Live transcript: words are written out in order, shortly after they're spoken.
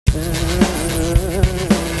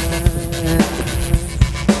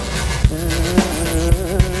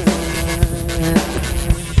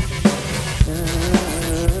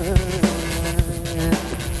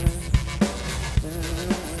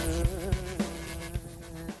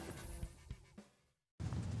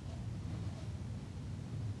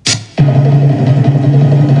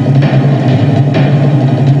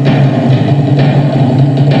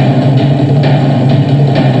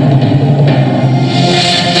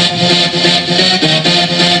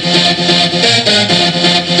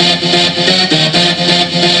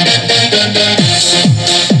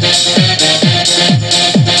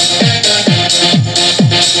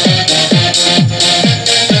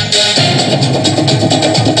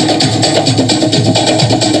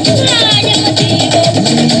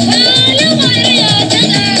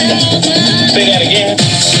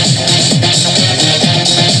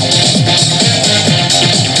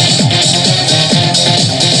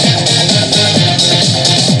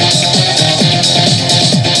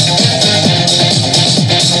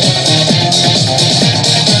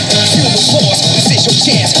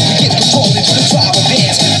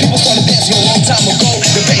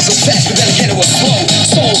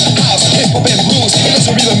up and bruised. It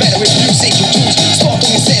doesn't really matter if you say you choose. Start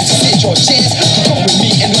from your sense, it's your chance. Come with me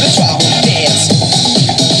and do the tribal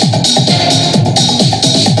dance.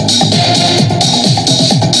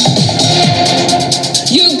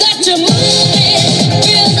 You got to move it,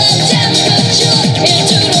 feel the temperature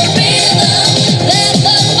into the rhythm. Let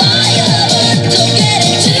the fire burn, so get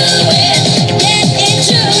into it, get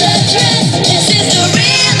into the trance. This is the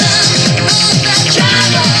rhythm of the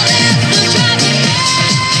tribal dance, the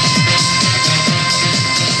tribal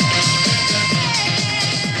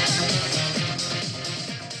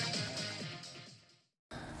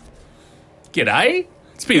G'day,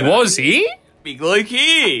 it's Big Woz here. Big Luke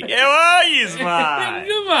here. How are you, mate?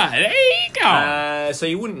 Good mate, how you going? So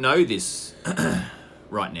you wouldn't know this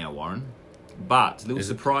right now, Warren, but a little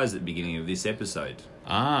surprise at the beginning of this episode,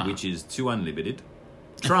 which is Too Unlimited.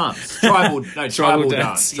 Tribal dance. Tribal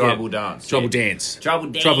dance.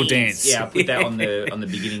 Yeah, I put that on the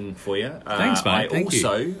beginning for you. Thanks, mate. Thank you.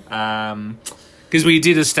 Also, Because we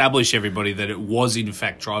did establish, everybody, that it was in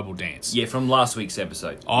fact tribal dance. yeah, from last week's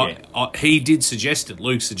episode. He did suggest it.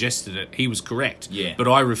 Luke suggested it. He was correct. Yeah. But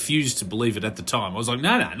I refused to believe it at the time. I was like,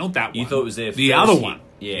 no, not that one. You thought it was their the first other hit. one.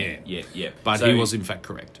 Yeah. But So- he was in fact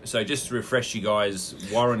correct. So just to refresh you guys,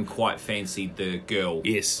 Warren quite fancied the girl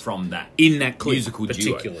Yes. from that In that clip, musical duo.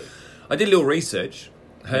 particularly. I did a little research.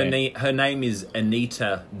 Her Yeah. her name is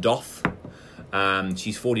Anita Doth.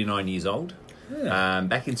 She's 49 years old.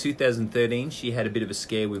 Back in 2013, she had a bit of a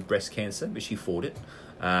scare with breast cancer, but she fought it,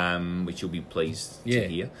 which you'll be pleased to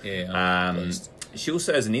hear. Yeah, I'm pleased. She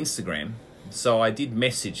also has an Instagram, so I did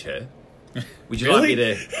message her. Would you Really? like me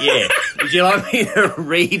to? Yeah. Would you like me to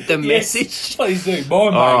read the message? Please do.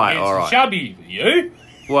 My All right. chubby. You?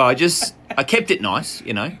 Well, I kept it nice, Kept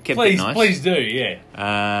it nice. Please do, yeah.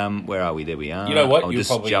 Where are we? There we are. You know what? I'll You're just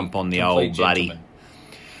probably jump on the complete old bloody. gentleman.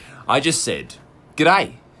 I just said,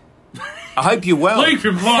 "G'day. I hope you're well." Luke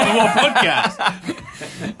from Fly on the Wall podcast.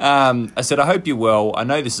 I said, "I hope you're well. I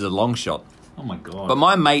know this is a long shot, Oh my God. but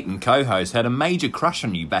my mate and co-host had a major crush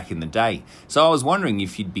on you back in the day. So I was wondering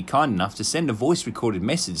if you'd be kind enough to send a voice-recorded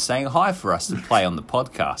message saying hi for us to play on the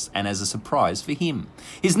podcast and as a surprise for him.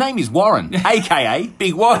 His name is Warren, a.k.a.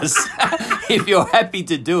 Big Woz. If you're happy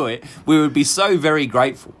to do it, we would be so very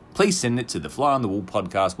grateful. Please send it to the Fly on the Wall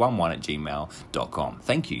podcast 11@gmail.com.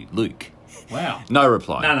 Thank you, Luke." Wow. No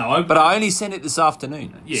reply. No. But I only sent it this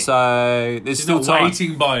afternoon. Yeah. So there's She's still not time.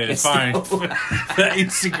 waiting by her There's phone still- for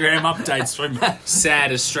Instagram updates from sad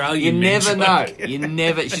You Australian never know. network. You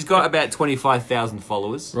never. She's got about 25,000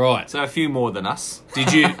 followers. Right. So a few more than us.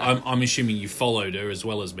 Did you? I'm assuming you followed her as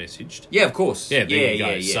well as messaged. Yeah, of course. Yeah, there you go.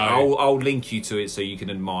 Yeah. So- I'll link you to it so you can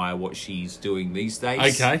admire what she's doing these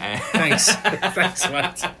days. Okay. And- Thanks. Thanks,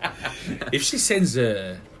 mate. If she sends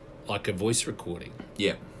a voice recording,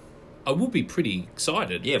 yeah. I will be pretty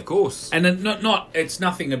excited. Yeah, of course. And then not it's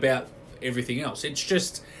nothing about everything else. It's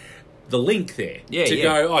just the link there Yeah, to yeah.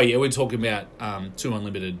 go, oh yeah, we're talking about Too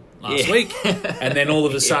Unlimited last Yeah. week, and then all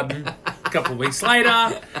of a sudden, a couple of weeks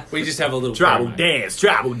later, we just have a little Tribal promo.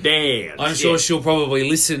 dance. I'm sure she'll probably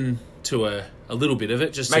listen to a little bit of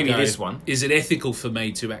it, just Maybe to go, this one. Is it ethical for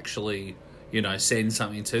me to actually, send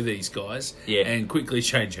something to these guys, Yeah. and quickly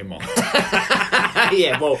change her mind?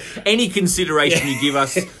 Yeah, well, any consideration you give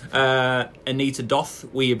us, Anita Doth,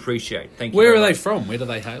 we appreciate. Thank you. Where very are they much. from? Where do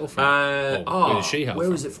they hail from? Where does she hail where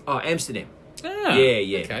from? was it? Oh, Amsterdam. Ah,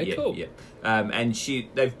 Yeah. Okay, cool. Yeah. And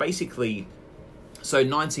they've basically, so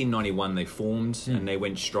 1991 they formed Hmm. and they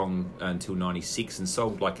went strong until 96 and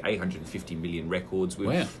sold like 850 million records. With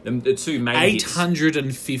Wow. the two main hits.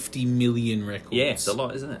 850 million records. Yeah, it's a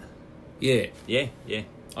lot, isn't it? Yeah. Yeah.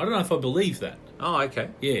 I don't know if I believe that. Oh, okay.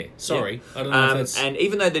 Yeah, sorry. I don't know if that's... And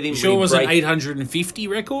even though they didn't sure it really wasn't break... 850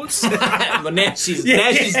 records? well, now she's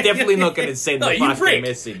definitely not going to send the you fucking prick.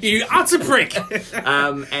 message. You utter prick.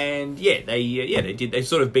 And they did. They've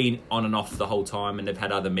sort of been on and off the whole time, and they've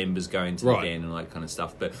had other members going to Right. the band and all that kind of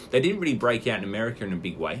stuff. But they didn't really break out in America in a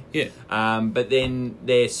big way. Yeah. But then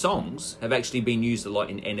their songs have actually been used a lot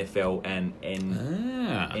in NFL and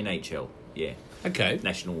NHL. Yeah. Okay.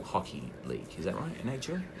 National Hockey League. Is that right?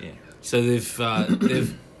 NHL. Yeah. So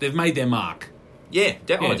they've made their mark. Yeah.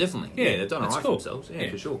 Oh, definitely. Yeah. They've done that's alright cool. for themselves. Yeah,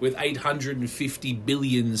 for sure. With 850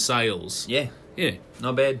 billion sales. Yeah. Yeah,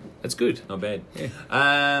 Not bad. that's good. Not bad.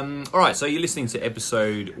 All right, so you're listening to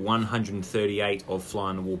episode 138 of Fly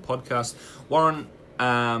on the Wall podcast. Warren,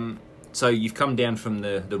 so you've come down from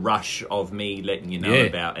the rush of me letting you know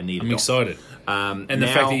about Anita I'm Doth. excited. And And the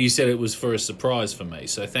fact that you said it was for a surprise for me,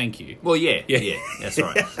 so thank you. Well, yeah, that's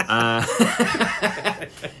right.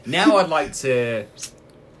 Now I'd like to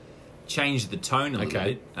change the tone a little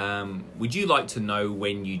bit. Would you like to know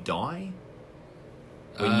when you die?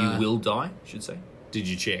 When you will die, I should say. Did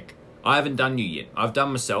you check? I haven't done you yet. I've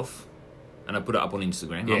done myself, and I put it up on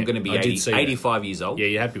Instagram. Yeah, I'm going to be I did see that. 85 years old. Yeah,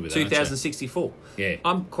 you're happy with that, aren't you? 2064. Yeah.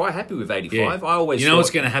 I'm quite happy with 85. Yeah. I always You know thought, what's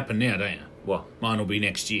going to happen now, don't you? What? Mine will be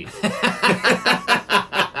next year.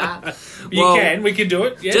 Well, we can do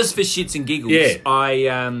it. Yeah. Just for shits and giggles, Yeah.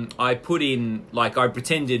 I put in, like, I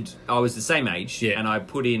pretended I was the same age, Yeah. and I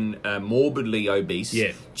put in morbidly obese,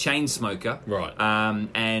 Yeah. chain smoker, Right.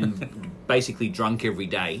 and basically drunk every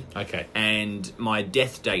day. Okay. And my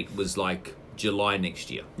death date was like July next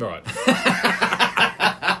year. Right.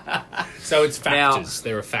 So it's factors.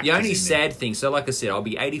 There are factors. The only in sad thing, so like I said, I'll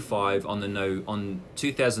be 85 on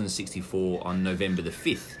 2064 on November the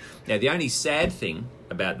 5th. Now, the only sad thing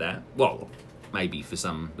about that, well, maybe for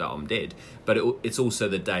some that I'm dead, but it's also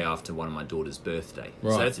the day after one of my daughter's birthday.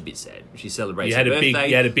 Right. So that's a bit sad. She celebrates You had her a birthday.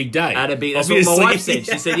 you had a big day. That's Obviously. what my wife said.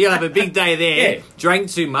 She said, you'll have a big day there. Yeah. Drank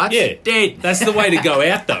too much. Yeah. Dead. That's the way to go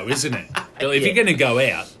out, though, isn't it? Well, if Yeah. you're going to go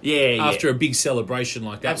out Yeah, after a big celebration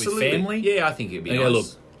like that Absolutely. with family, Yeah, I think it'd be they nice. go, look,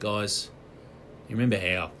 guys, you remember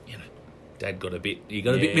how, Dad got a bit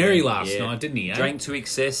merry last night, didn't he? Eh? Drank to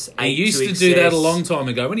excess. He ate used to excess. do that a long time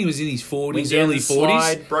ago when he was in his 40s, Went down early the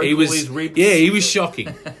slide, 40s. broke He all was, his ribs. Yeah, he was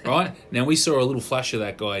shocking, right? Now, we saw a little flash of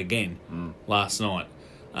that guy again last night,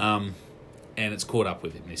 and it's caught up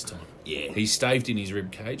with him this time. Yeah. He staved in his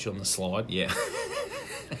rib cage on the slide. Yeah.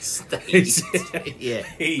 Yeah.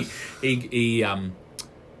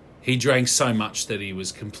 He drank so much that he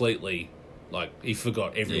was completely, he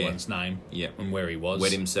forgot everyone's name and where he was.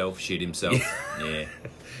 Wet himself, shit himself. Yeah.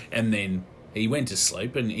 And then he went to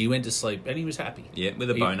sleep, and he was happy. Yeah, with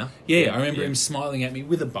a boner. I remember him smiling at me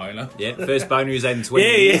with a boner. Yeah, first boner he's had in 20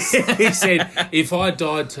 years. He said, if I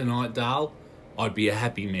died tonight, Dale, I'd be a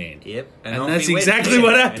happy man. Yep. And off that's he went. exactly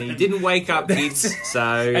what happened. And he didn't wake up, kids. So,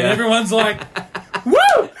 And everyone's like, woo!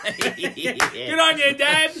 Good on you,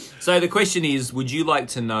 Dad! So the question is, would you like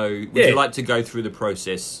to know, would Yeah. you like to go through the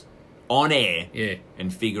process on air Yeah.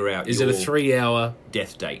 and figure out Is your it a 3-hour,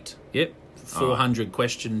 death date? 400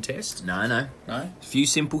 question test? No. A few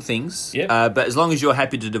simple things. Yep. But as long as you're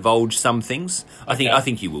happy to divulge some things, I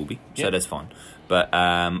think you will be. So Yep. that's fine. But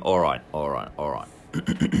all right.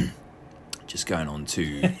 Just going on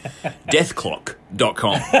to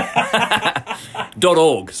deathclock.com.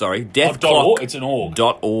 .org, sorry. Deathclock. It's an org.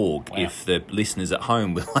 .org, if the listeners at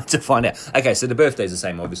home would like to find out. Okay, so the birthday's the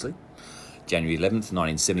same, obviously. January 11th,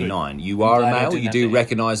 1979. Good. You are I'm a glad I male? didn't You have do to-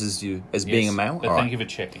 recognise as being a male? But All thank right. you for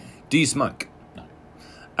checking. Do you smoke? No.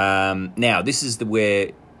 Now, this is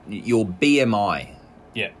where your BMI.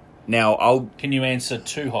 Yeah. Now, Can you answer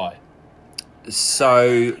too high?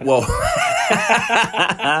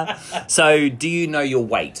 So do you know your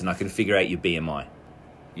weight? And I can figure out your BMI.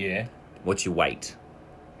 Yeah. What's your weight?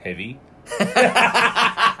 Heavy.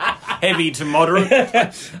 Heavy to moderate.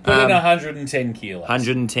 Put in 110 kilos.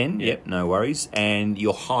 110? Yep, no worries. And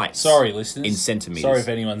your height? Sorry, listeners. In centimetres. Sorry if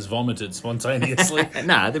anyone's vomited spontaneously.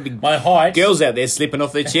 Nah, the big My height. girls out there slipping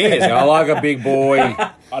off their chairs. I like a big boy.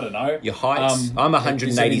 I don't know. Your height? I'm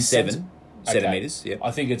 187 centimetres. Yep. I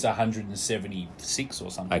think it's 176 or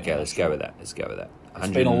something. Okay, let's go with that. It's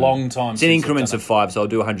been a long time It's in since I've increments done of 5, so I'll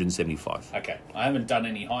do 175. Okay. I haven't done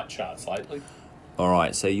any height charts lately. All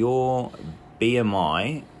right, so your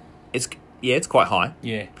BMI, it's quite high.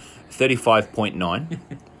 Yeah. 35.9.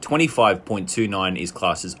 25.29 is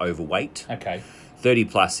classed as overweight. Okay. 30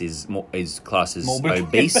 plus is classed as Morbidly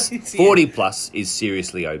obese. obese, yeah. 40 plus is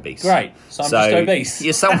seriously obese. Great. So I'm just obese.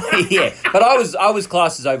 Yeah, yeah. But I was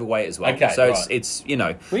classed as overweight as well. Okay, so right. it's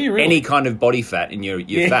Were you really? any kind of body fat and you're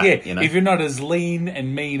fat. Yeah. You know. If you're not as lean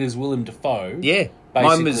and mean as Willem Dafoe. Yeah.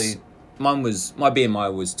 Basically. My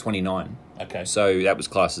BMI was 29. Okay. So that was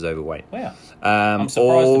classed as overweight. Wow. I'm surprised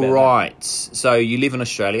all about that. right. So you live in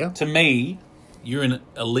Australia. To me, you're an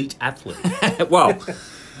elite athlete. Well,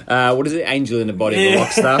 what is it? Angel in the body of a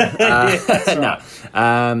rock star.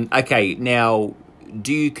 No. Okay. Now,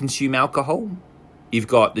 do you consume alcohol? You've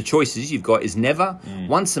got the choices. You've got is never,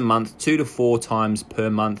 once a month, 2 to 4 times per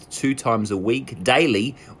month, 2 times a week,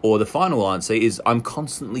 daily, or the final answer is I'm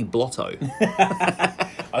constantly blotto.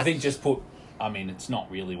 I think just put. I mean, it's not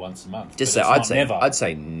really once a month. Just but say it's not never. I'd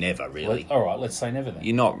say never really. All right, let's say never then.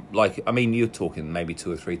 You're not you're talking maybe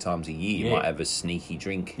 2 or 3 times a year. You Yeah. might have a sneaky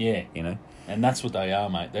drink. Yeah. You know. And that's what they are,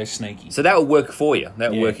 mate. They're sneaky. So that will work for you.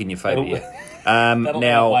 That will Yeah. work in your favour. That'll- Yeah. That'll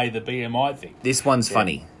Now outweigh the BMI thing. this one's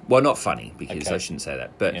funny. Well, not funny because Okay. I shouldn't say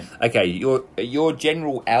that. But Yeah. okay, your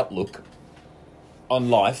general outlook on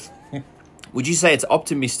life. Would you say it's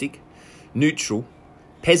optimistic, neutral,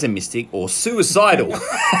 pessimistic, or suicidal?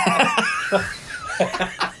 I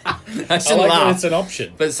I shouldn't like that laugh. it's an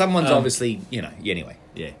option. But someone's obviously, anyway.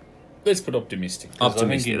 Yeah. Let's put optimistic.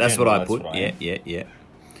 Optimistic. in That's what general, I put. that's what I Yeah, yeah.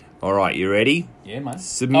 All right, you ready? Yeah, mate.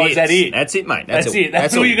 Submit. Oh, is that it? That's it, mate. That's it.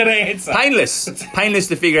 That's all you're going to answer. Painless. It's painless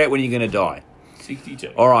to figure out when you're going to die. 62.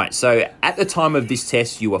 All right, so at the time of this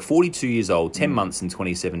test, you are 42 years old, 10 months and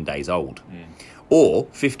 27 days old. Or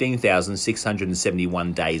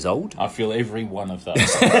 15,671 days old, I feel every one of those.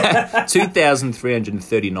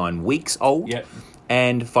 2,339 weeks old, Yep.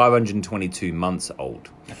 and 522 months old.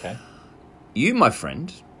 Okay. You, my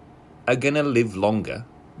friend, are going to live longer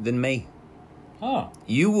than me. Oh.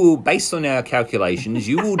 You will, based on our calculations,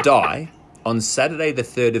 you will die on Saturday the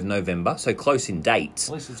 3rd of November, so close in date,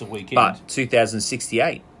 At least it's a weekend. but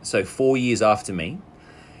 2068, so 4 years after me.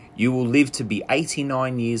 You will live to be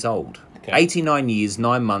 89 years old. Okay. 89 years,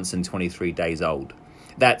 9 months and 23 days old.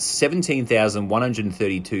 That's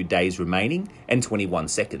 17,132 days remaining and 21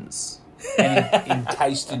 seconds. And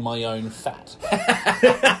encased in my own fat.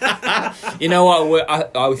 You know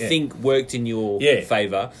what I think worked in your Yeah.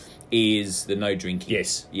 favour is the no drinking.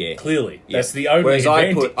 Yes. Yeah. Clearly. Yeah. That's the only Whereas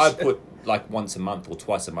advantage. I put like once a month or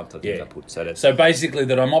twice a month, I think Yeah. I put. So that's So basically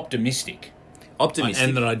that I'm optimistic. optimistic.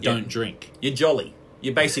 And that I Yeah. don't drink. You're jolly.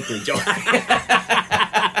 You're basically jolly.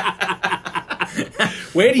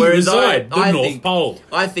 Where do you Whereas reside? The I North think- Pole.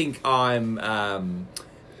 I think I'm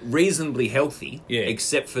reasonably healthy, Yeah.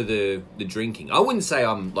 except for the drinking. I wouldn't say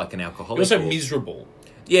I'm like an alcoholic. You're also or- miserable.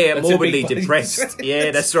 Yeah, That's a morbidly big- depressed.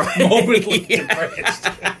 Yeah, that's right. Morbidly depressed.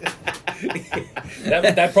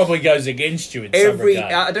 that probably goes against you in some Every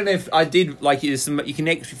regard. I don't know if I did like you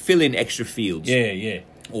can fill in extra fields. Yeah, yeah.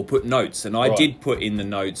 Or put notes, and I Right. did put in the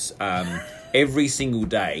notes every single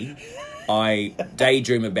day. I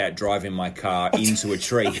daydream about driving my car into a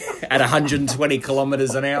tree at 120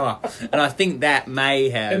 kilometres an hour, and I think that may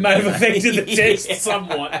have It may have affected the test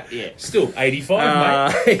somewhat. Yeah. Still,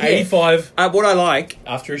 85, mate. yeah. 85 What I like,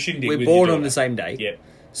 after a shindig. we're with born your on the daughter. same day, Yep.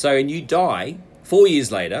 so and you die 4 years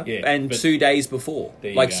later, Yeah, and but- 2 days before,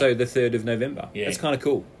 There you like go. so the 3rd of November. Yeah. That's kind of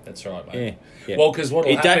cool. That's right, Yeah, mate. yeah. Well, because what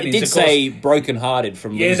will happen It did is, of course, say broken-hearted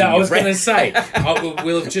from yeah, losing I your was going to friend. say,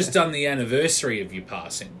 we'll have just done the anniversary of your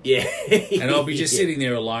passing. Yeah, And I'll be just Yeah. sitting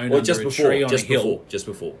there alone Or under just a before, tree on just a hill. before, just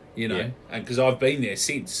before. You know, Yeah. because I've been there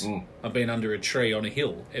since. Mm. I've been under a tree on a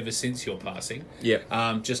hill ever since your passing.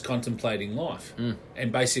 Yep. Just contemplating life,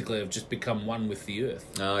 and basically I've just become one with the earth.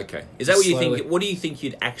 Oh, okay. Is that what you Slowly. think? What do you think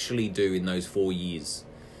you'd actually do in those 4 years?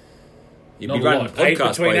 You'd Not be a running lot. a podcast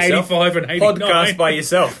Between by yourself. 85 and 89. Podcast by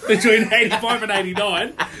yourself. Between 85 and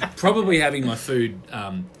 89, probably having my food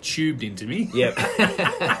tubed into me. Yep.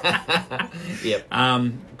 Yep.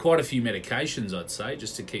 Quite a few medications, I'd say,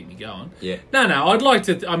 just to keep me going. Yeah. No, I'd like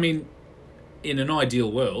to... I mean, in an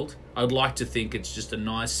ideal world, I'd like to think it's just a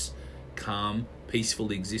nice, calm,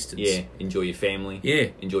 peaceful existence. Yeah. Enjoy your family. Yeah.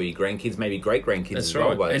 Enjoy your grandkids, maybe great grandkids That's as well.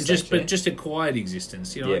 right. by And that just, stage, but just a quiet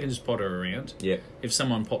existence. You know, Yeah. I can just potter around. yeah. If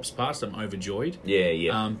someone pops past, I'm overjoyed.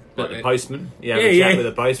 Yeah. Like Like the the postman. You have a chat with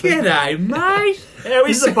the postman. G'day, mate. How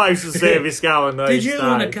is the postal service going these Did you days?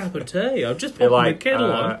 want a cup of tea? I've just They're popped like, the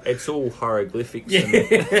kettle on. it's all hieroglyphics.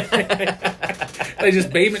 They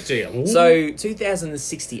just beam it to you. So,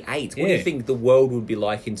 2068. What do Yeah. you think the world would be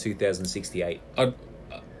like in 2068?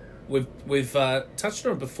 We've touched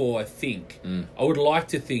on it before, I think. I would like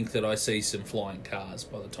to think that I see some flying cars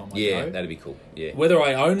by the time I Yeah, go. that'd be cool. Yeah. Whether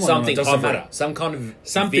I own one Something or not doesn't hover. matter. Some kind of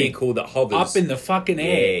Something vehicle that hovers. Up in the fucking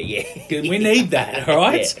air. Yeah. We need that, all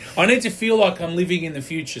right? Yeah. I need to feel like I'm living in the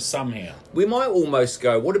future somehow. We might almost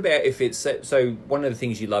go, what about if it's... So one of the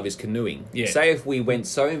things you love is canoeing. Yeah. Say if we went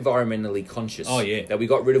so environmentally conscious Oh, yeah. that we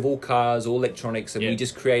got rid of all cars, all electronics, and Yeah. we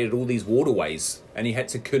just created all these waterways and you had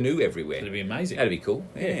to canoe everywhere. It'd be amazing. That'd be cool.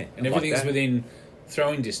 Yeah. And I'd like everything's that. within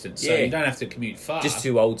throwing distance, so Yeah. you don't have to commute far. Just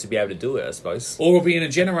too old to be able to do it, I suppose. Or we'll be in a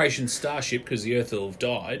generation starship because the Earth will have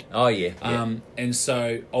died. Oh, yeah. Yeah. And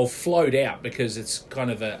so I'll float out because it's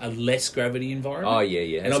kind of a less gravity environment. Oh,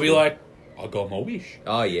 yeah. And That's I'll be cool. like, I got my wish.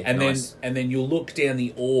 Oh, yeah. And nice. then you'll look down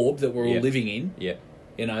the orb that we're all Yeah. living in, Yeah.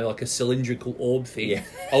 you know, like a cylindrical orb thing. Yeah.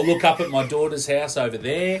 I'll look up at my daughter's house over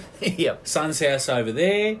there, Yep. son's house over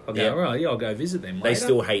there. I'll go, Yeah. right, yeah, I'll go visit them later. They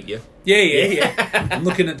still hate you. Yeah. I'm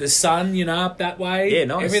looking at the sun, you know, up that way. Yeah,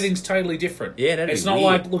 nice. Everything's totally different. Yeah, that'd It's be not weird.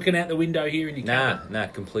 like looking out the window here in your cabin. Nah,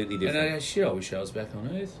 completely And I different. go, shit, I wish I was back on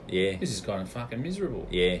Earth. Yeah. This is kind of fucking miserable.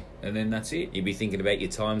 Yeah. And then that's it. You'd be thinking about your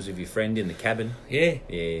times with your friend in the cabin. Yeah.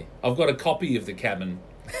 Yeah. I've got a copy of the cabin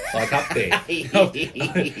like up there.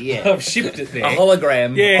 Yeah. I've shipped it there. A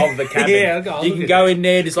hologram Yeah. of the cabin. Yeah, I'll go you look can at go that. in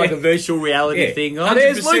there, just like Yeah. a virtual reality Yeah. thing. Oh,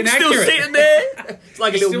 there's 100% Luke still accurate. sitting there. It's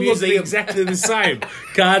like a little Still looks museum. exactly the same.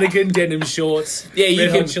 Cardigan, denim shorts, Yeah, you Red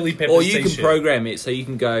Hot can, Chili Peppers or you can t-shirt. program it so you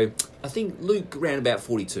can go. I think Luke around about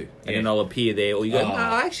 42, and Yeah. then I'll appear there. Or you go, Oh. no,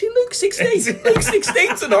 actually Luke 16. Luke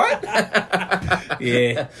 16 tonight.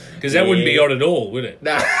 Yeah, because that wouldn't be Yeah. odd at all, would it?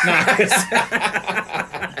 No, No,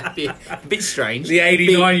 a bit strange. the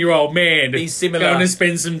 89-year-old man be similar. going to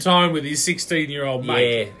spend some time with his 16-year-old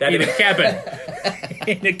mate Yeah, that'd in a be- cabin.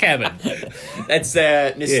 In a cabin. That's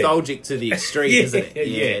nostalgic to the extreme, isn't it?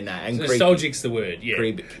 Yeah. No, and creepy. Nostalgic's the word. Yeah.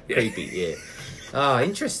 Creepy, yeah. Ah,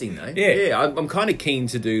 interesting though. Yeah. I'm kind of keen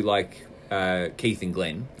to do like Keith and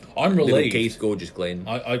Glenn. I'm Little relieved. Keith, gorgeous Glenn.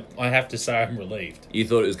 I have to say I'm relieved. You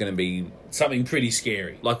thought it was going to be Something pretty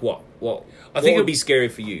scary. like what? What? I I think think would it- be scary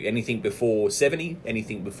for you? Anything before 70?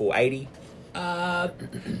 Anything before 80? No,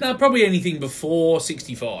 probably anything before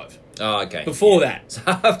 65. Oh, okay. Before that. So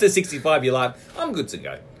after 65, you're like, I'm good to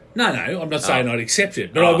go. No, I'm not saying I'd accept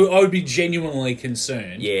it, but Oh. I would be genuinely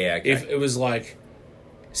concerned Yeah, okay. if it was like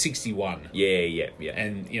 61 Yeah.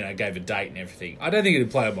 and, gave a date and everything. I don't think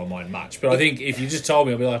it'd play on my mind much, but I think if you just told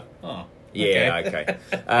me, I'd be like, oh, Yeah, okay.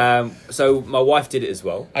 So my wife did it as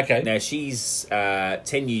well. Okay. Now she's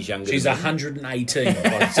 10 years younger She's than me. 118 by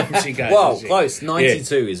the time she goes. Well, isn't she? close.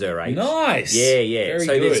 92 is her age. Nice. Yeah. Very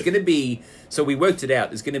So there's good. going to be... So we worked it out.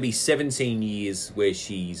 There's going to be 17 years where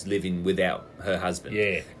she's living without her husband.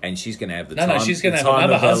 Yeah. And she's going to have the No, time. she's going to the have time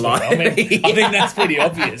another of her husband. life. I mean, I think that's pretty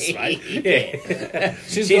obvious, mate. Yeah.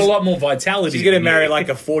 She's got a lot more vitality. She's going to than marry you. like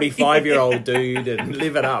a 45-year-old dude and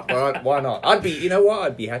live it up. Right? Why not? I'd be... You know what?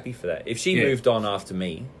 I'd be happy for that. If she Yeah. moved on after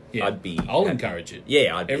me, Yeah. I'd be... I'll happy. encourage it.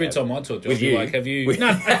 Yeah, I'd be Every happy. time I talk to her, With I'll be you? like, have you... With- No.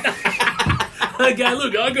 Okay,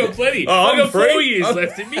 look, I got plenty. Oh, I I'm got 4 free. years I'm-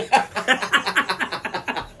 left in me.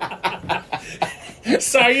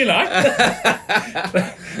 So, no.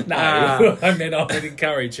 I mean, I would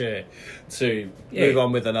encourage her to Move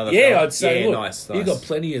on with another Yeah, fella. I'd say, Yeah, look, nice. you've got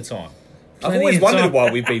plenty of time. I've always wondered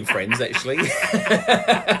why we've been friends, actually.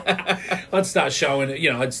 I'd start showing it,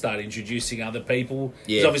 I'd start introducing other people. Because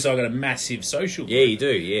Yeah. obviously I've got a massive social group. Yeah, you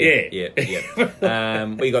do. Yeah. Yeah.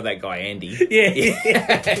 We got that guy, Andy. Yeah.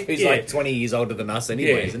 Who's Yeah. like 20 years older than us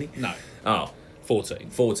anyway, Yeah. isn't he? No, Oh, 14.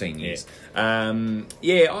 14 years. I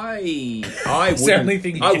It's the only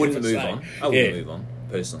thing you can wouldn't ever move say. on. I wouldn't Yeah. move on,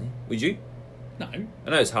 personally. Would you? No, I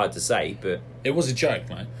know it's hard to say, but... it was a joke,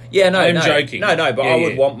 mate. Yeah, no, I'm no. joking. No, but Yeah, I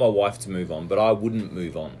would yeah. want my wife to move on, but I wouldn't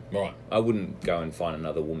move on. Right, I wouldn't go and find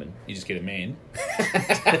another woman. you just get a man.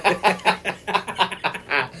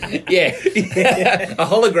 Yeah. A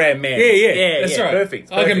hologram man. Yeah, that's right.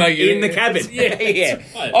 Perfect. I can make you- in the cabin. Yeah, yeah.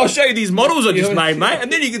 that's right. I'll show you these models I just Yeah. made, mate,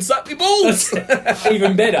 and then you can suck me balls.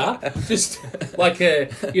 Even better, just like a,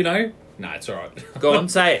 No, it's all right. Go on,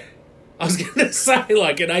 say it. I was going to say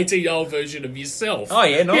like an 18-year-old version of yourself. Oh,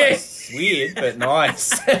 yeah, nice. Weird, but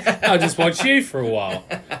nice. I'll just watch you for a while.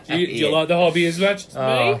 Do you Yeah. like the hobby as much as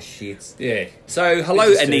Oh, me? shit. Yeah. So, hello,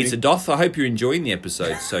 Good to see Anita you. Doth. I hope you're enjoying the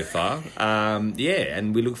episode so far. Yeah,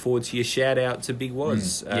 and we look forward to your shout out to Big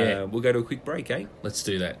Woz. yeah. We'll go to a quick break, eh? Let's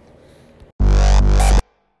do that.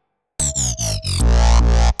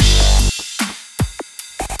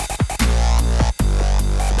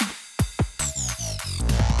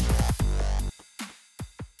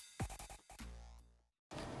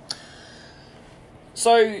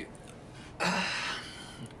 So,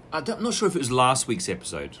 I'm not sure if it was last week's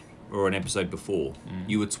episode or an episode before.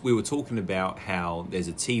 We were talking about how there's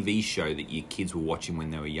a TV show that your kids were watching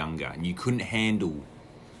when they were younger, and you couldn't handle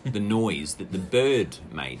the noise that the bird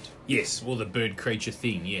made. Yes, well, the bird creature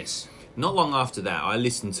thing, yes. Not long after that, I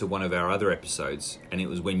listened to one of our other episodes, and it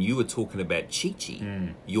was when you were talking about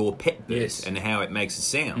Chi-Chi, your pet bird, Yes. and how it makes a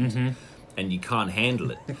sound, and you can't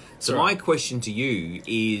handle it. So right. my question to you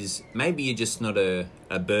is, maybe you're just not a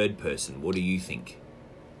bird person. What do you think?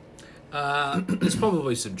 There's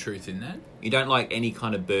probably some truth in that. You don't like any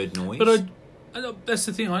kind of bird noise? But that's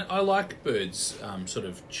the thing. I like birds sort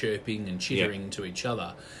of chirping and chittering to each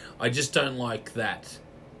other. I just don't like that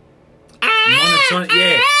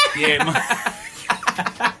monotonic.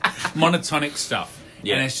 Monotonic stuff.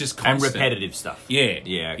 Yeah. And it's just And constant. repetitive stuff. Yeah,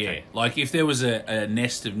 Yeah, okay. yeah. Like if there was a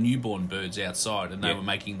nest of newborn birds outside and they Yeah. were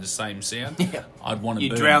making the same sound, Yeah. I'd want to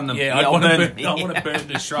You'd burn. drown them. Yeah, Yeah, I'd I'll want to burn burn. them. I want to burn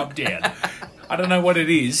the shrub down. I don't know what it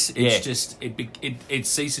is. It's Yeah. just it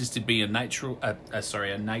ceases to be a nature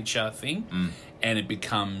thing, and it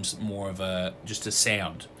becomes more of just a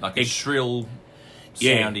sound. Like a shrill...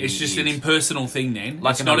 Yeah, sound in it's your just an ears. impersonal thing then.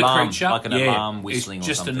 Like it's an not alarm- a creature. like an alarm whistling It's or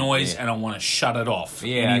just something, a noise, yeah. and I want to shut it off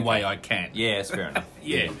Yeah, any okay. way I can. Yeah, that's fair enough.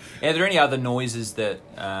 Yeah. Are there any other noises that,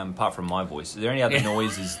 apart from my voice, are there any other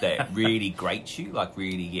noises that really grate you, like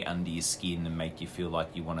really get under your skin and make you feel like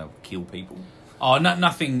you want to kill people? Oh,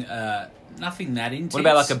 nothing that intense. What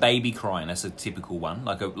about like a baby crying? That's a typical one,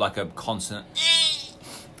 like a constant.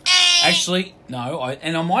 Actually, no.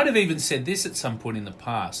 I might have even said this at some point in the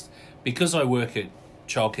past because I work at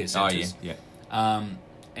childcare Oh centres. yeah.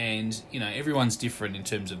 And everyone's different in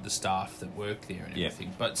terms of the staff that work there and Yeah.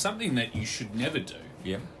 everything. But something that you should never do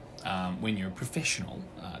Yeah. when you're a professional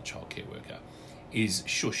childcare worker is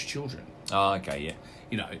shush children. Oh, okay.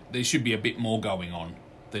 Yeah. There should be a bit more going on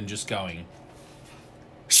than just going.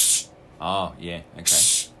 Oh, yeah. Okay.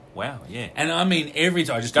 Wow. Yeah. And I mean, every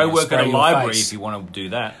time I just Go gonna work at spray a your library face. if you want to do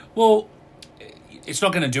that. Well, it's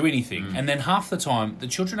not going to do anything. Mm. And then half the time, the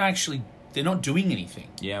children they're not doing anything.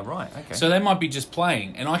 Yeah. Right. Okay. So they might be just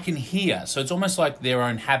playing, and I can hear. So it's almost like their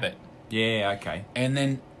own habit. yeah. Okay.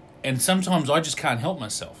 And sometimes I just can't help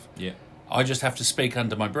myself. Yeah. I just have to speak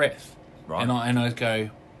under my breath. Right. And I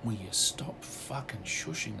go, will you stop fucking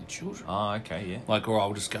shushing the children? Oh, okay. Yeah. Or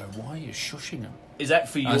I'll just go, why are you shushing them? Is that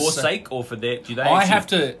for your so- sake or for their? Do they? I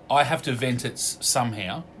actually- have to vent it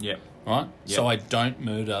somehow. Yeah. Right, Yeah. so I don't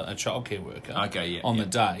murder a childcare worker. Okay, yeah, on yeah. the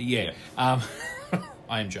day, yeah.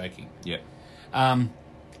 I am joking, Yeah.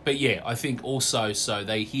 but yeah, I think also so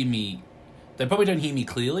they hear me. They probably don't hear me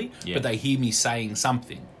clearly, Yeah. but they hear me saying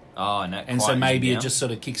something, Oh, and that and so quietens you maybe it down? just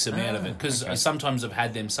sort of kicks them out of it. Because okay. sometimes I've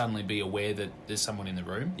had them suddenly be aware that there's someone in the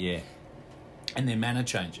room, Yeah. and their manner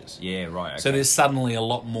changes. Yeah. Right. Okay. So there's suddenly a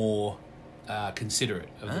lot more considerate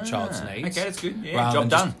of the child's needs. Okay, that's good. Yeah. rather Job than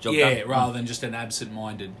done. just- Job yeah, done. rather than just an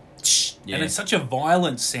absent-minded. Yeah. And it's such a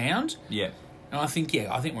violent sound. Yeah. And I think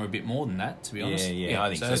we're a bit more than that, to be honest. Yeah, I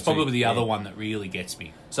think so that's too. probably the Yeah. other one that really gets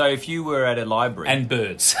me. So if you were at a library, And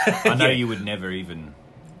birds. I know Yeah. you would never even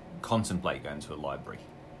contemplate going to a library.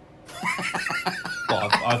 Well,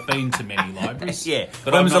 I've been to many libraries. Yeah.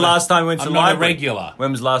 But When I'm was the not a- last time you went to I'm a not library? a regular.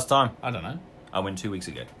 When was the last time? I don't know. I went 2 weeks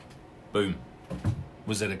ago. Boom.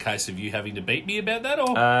 Was it a case of you having to beat me about that,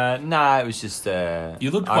 or No, it was just. you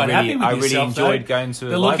looked I quite really, happy with I yourself? really enjoyed though. going to a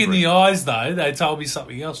The look library. in the eyes, though, they told me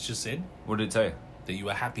something else. Just said What did it tell you? that you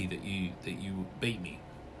were happy that you beat me.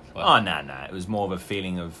 Oh, no. It was more of a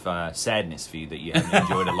feeling of sadness for you that you haven't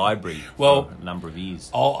enjoyed a library Well, for a number of years.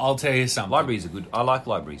 I'll tell you something. Libraries are good. I like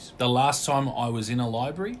libraries. The last time I was in a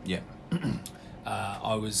library, Yeah.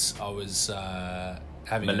 I was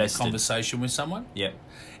having Molested. a conversation with someone, Yeah.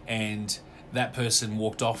 and that person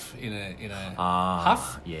walked off in a Ah.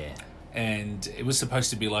 huff, Yeah. and it was supposed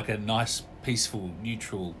to be like a nice, peaceful,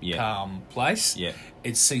 neutral, Yeah. calm place. Yeah.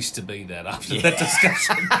 It ceased to be that after Yeah. that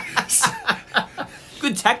discussion.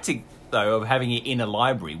 Good tactic, though, of having it in a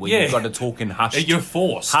library where Yeah. you've got to talk in hushed, You're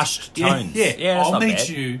forced. hushed Yeah, tones. Yeah, that's I'll not meet bad.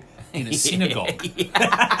 you in a synagogue.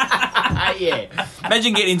 Yeah.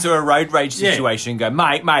 Imagine getting into a road rage Yeah. situation and go,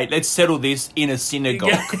 mate, let's settle this in a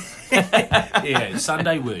synagogue. Yeah,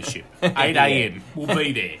 Sunday worship, 8 a.m. We'll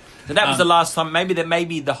be there. So that was the last time.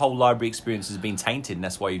 Maybe the whole library experience has been tainted, and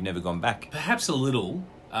that's why you've never gone back. Perhaps a little,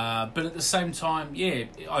 but at the same time, yeah,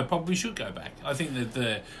 I probably should go back. I think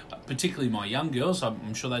that particularly my young girls,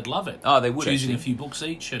 I'm sure they'd love it. Oh, they would, choosing actually. a few books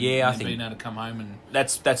each, and, Yeah, I and think- being able to come home and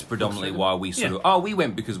That's predominantly why we sort of. We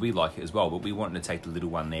went because we like it as well, but we wanted to take the little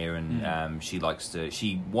one there, and she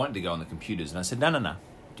wanted to go on the computers, and I said no.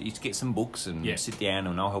 You just get some books and Yeah. sit down,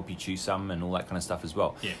 and I'll help you choose some and all that kind of stuff as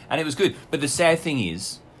well. Yeah. And it was good. But the sad thing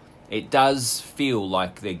is, it does feel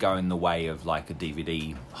like they're going the way of like a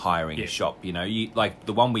DVD hiring Yeah. shop. You know, like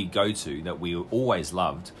the one we go to that we always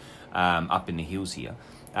loved up in the hills here.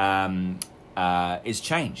 It's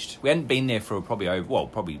changed. We hadn't been there for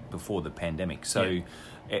probably before the pandemic. So,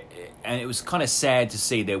 Yeah. and it was kind of sad to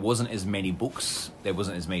see there wasn't as many books, there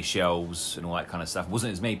wasn't as many shelves and all that kind of stuff.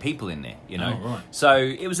 Wasn't as many people in there, you know. Oh, right. So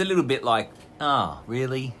it was a little bit like,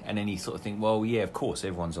 really? And then you sort of think, well, yeah, of course,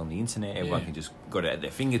 everyone's on the internet. Everyone Yeah. can just got it at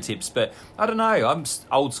their fingertips. But I don't know. I'm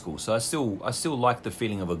old school, so I still like the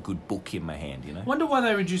feeling of a good book in my hand. You know. wonder why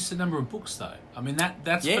they reduced the number of books though. I mean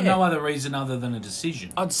that's Yeah. for no other reason other than a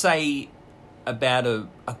decision. I'd say about a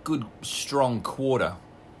good strong quarter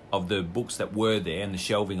of the books that were there and the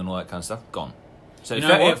shelving and all that kind of stuff gone. So You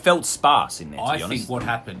know what? it felt sparse in there, to I be honest. think what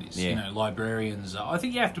happened is, Yeah. librarians. I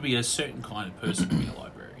think you have to be a certain kind of person to be a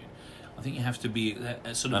librarian. I think you have to be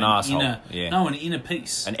a sort of An an arsehole, inner, yeah. an inner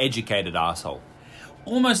peace, An educated asshole.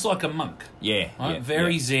 almost like a monk. Yeah, Right? yeah,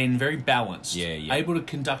 very yeah. zen, very balanced. Yeah, yeah. Able to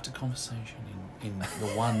conduct a conversation in the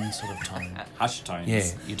one sort of tone. Hush tones. Yeah,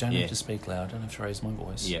 you don't Yeah. have to speak loud. I don't have to raise my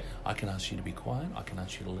voice. Yeah. I can ask you to be quiet. I can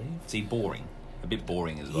ask you to leave. See, boring. A bit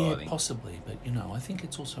boring as well, I Yeah, think. possibly, but I think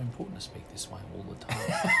it's also important to speak this way all the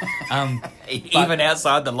time. Even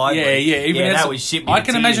outside the library. Even that as- would shit me I to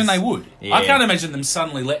can imagine tears. they would. Yeah. I can't imagine them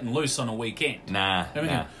suddenly letting loose on a weekend. Nah, I mean,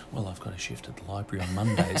 nah. well, I've got a shift at the library on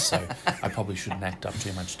Mondays, so I probably shouldn't act up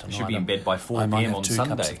too much tonight. Should be in bed by 4 I might p.m. have on 2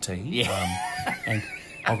 Sunday. cups of tea. Yeah. And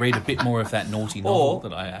I'll read a bit more of that naughty novel Or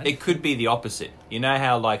that I had. it could be the opposite. You know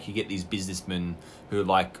how like you get these businessmen who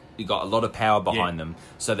like you got a lot of power behind them,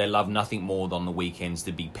 so they love nothing more than the weekends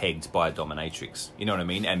to be pegged by a dominatrix. You know what I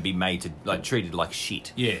mean? And be made to like treated like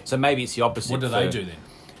shit. Yeah. So maybe it's the opposite. What do for they do then?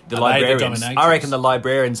 The Are they the librarians. dominatrix? I reckon the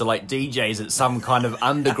librarians are like DJs at some kind of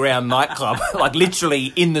underground nightclub, like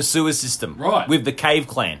literally in the sewer system, Right. With the Cave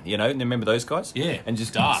Clan. You know, remember those guys? Yeah, and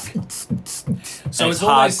just dark. And So it's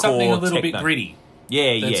always something a hardcore little bit techno. gritty.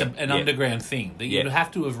 Yeah, That's yeah, an yeah. underground thing that you'd Yeah.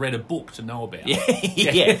 have to have read a book to know about.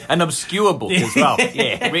 yeah, an obscure book as well.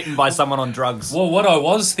 Yeah, written by someone on drugs. Well, what I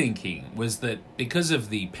was thinking was that because of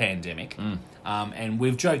the pandemic, Mm. and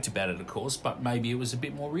we've joked about it, of course, but maybe it was a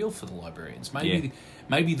bit more real for the librarians. Maybe, Yeah.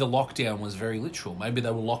 maybe the lockdown was very literal. Maybe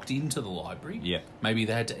they were locked into the library. Yeah. Maybe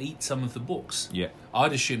they had to eat some of the books. Yeah.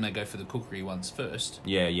 I'd assume they go for the cookery ones first.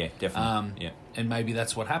 Yeah, definitely. Yeah, And maybe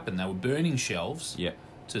that's what happened. They were burning shelves. yeah.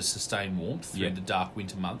 To sustain warmth through Yeah. the dark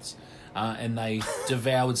winter months. And they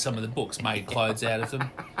devoured some of the books, made clothes out of them,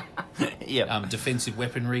 Yeah. defensive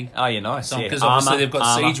weaponry. Oh, yeah, nice. Because yeah. obviously Armour, they've got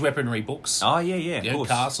armour. siege weaponry books. Oh, yeah, of course.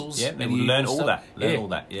 Castles. Yeah, they medieval learn all stuff. that. Learn all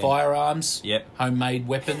that. Yeah. Firearms. Yep. Homemade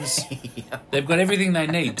weapons. They've got everything they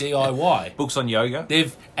need. DIY. Books on yoga.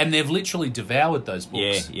 They've literally devoured those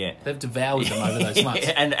books. Yeah. They've devoured them over those months.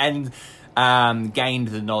 and gained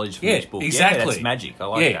the knowledge from Yeah, each book. exactly. Yeah, that's magic. I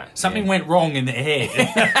like that. Something Yeah. went wrong in their head,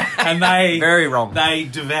 and they Very wrong. They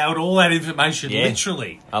devoured all that information, Yeah.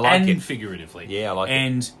 literally, I like and it. figuratively. Yeah, I like it.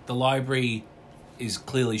 And the library is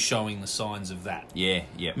clearly showing the signs of that. Yeah.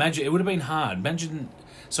 Imagine it would have been hard. Imagine.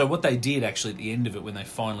 So what they did actually at the end of it, when they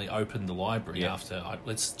finally opened the library Yeah. after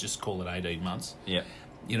let's just call it 18 months. Yeah.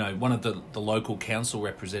 One of the local council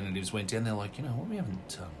representatives went down there like, what, we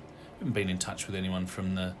haven't been in touch with anyone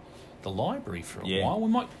from the library for a Yeah. while. We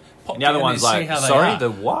might pop And the other down one's there, see like, how they sorry, are." the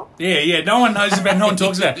what? Yeah, no one knows about, no one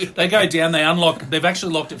talks about it. They go down, they unlock, they've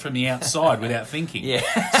actually locked it from the outside without thinking. Yeah.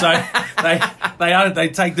 So they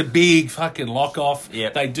take the big fucking lock off,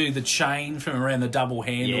 Yep. they do the chain from around the double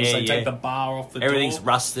handles, Yeah, they yeah. take the bar off the Everything's door.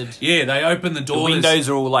 rusted. Yeah, they open the The door. windows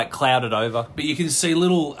are all like clouded over. but you can see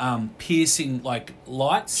little piercing like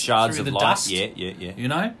lights Shards through of the light. dust.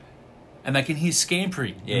 Yeah. And they can hear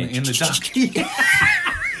scampering Yeah. in the dusk.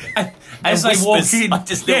 As they Whispers. walk in. Like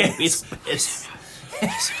just little Yeah. whispers.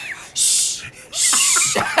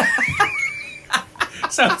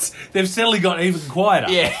 So they've suddenly got even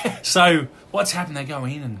quieter. Yeah. So what's happened? They go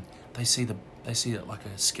in and they see it like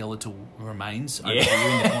a skeletal remains over Yeah. here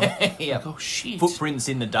in the corner. Yeah. Like, oh shit! Footprints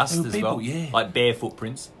in the dust There were as people, well. yeah. Like bare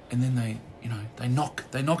footprints. And then they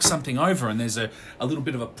knock something over, and there's a little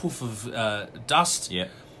bit of a poof of dust. Yeah.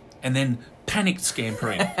 And then panicked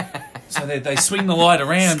scampering. So they swing the light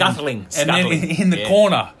around, Scuttling. and then in the Yeah.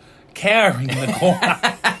 corner, cowering in the corner,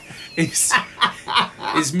 is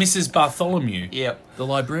Mrs. Bartholomew. Yep. The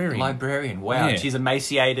librarian. Librarian. Wow. Yeah. She's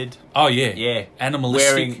emaciated. Oh yeah, Yeah.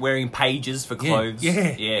 Animalistic. Wearing pages for clothes.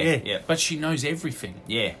 Yeah. But she knows everything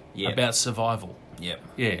Yeah. about survival. Yep.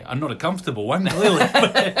 Yeah, I'm not a comfortable one, clearly.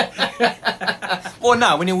 Well,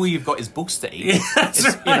 no, when all you've got is books to eat. Yeah, that's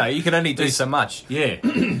It's, right. you can only do so much. Yeah,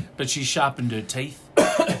 but she's sharpened her teeth.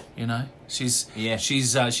 She's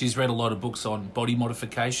read a lot of books on body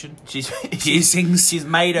modification, She's piercings. she's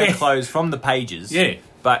made her Yeah. clothes from the pages. Yeah.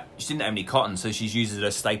 But she didn't have any cotton, so she's used it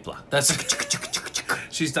as a stapler. That's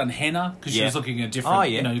she's done henna because she Yeah. was looking at different,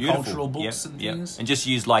 Beautiful. cultural books Yep, and yep. things. And just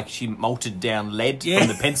used she melted down lead Yeah. from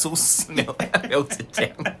the pencils. Melted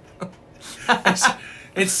down.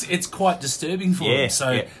 It's quite disturbing for Yeah, them.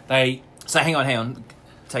 So yeah. they. So hang on.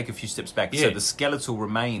 Take a few steps back. Yeah. So the skeletal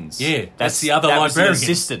remains. Yeah, that's the other that was the librarian.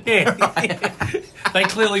 assistant. Yeah. They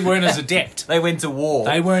clearly weren't as adept. They went to war.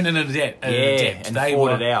 They weren't an adept. and they fought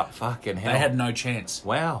were, it out. Fucking hell. They had no chance.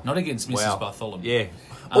 Wow. Not against Mrs. Wow. Bartholomew. Yeah.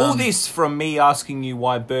 All this from me asking you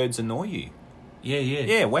why birds annoy you. Yeah.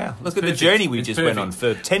 Yeah, wow. Look at perfect. the journey we It's just went perfect.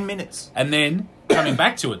 on for 10 minutes. And then, coming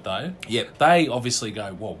back to it though, Yep. they obviously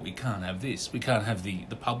go, well, we can't have this. We can't have the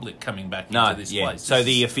public coming back No, into this yeah. place. So This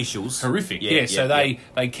the is officials. horrific. Yeah, So yeah.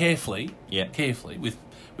 they carefully, Yeah. with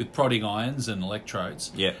prodding irons and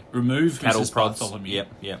electrodes, Yeah. remove Cattle Mrs. prods. Bartholomew. Yep,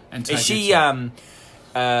 yep. And take Is her she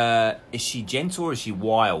is she gentle or is she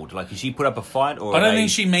wild? Like, is she put up a fight or? I are don't they- think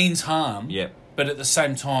she means harm. Yep. but at the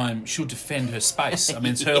same time, she'll defend her space. I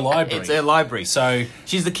mean, it's her library. It's her library. So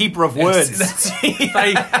She's the keeper of words.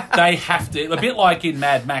 they have to, a bit like in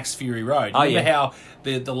Mad Max Fury Road. Oh, Remember yeah. how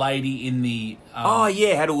the lady in the Oh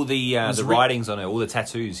yeah, had all the was writings on her, all the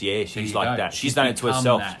tattoos. Yeah, she's you like go. that. She's She's done it to become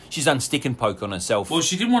herself. that. She's done stick and poke on herself. well,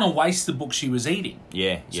 she didn't want to waste the book she was eating.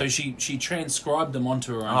 yeah, So yeah. she transcribed them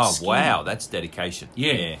onto her own Oh skin. wow, that's dedication.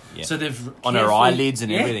 Yeah. yeah. So they've On her carefully- eyelids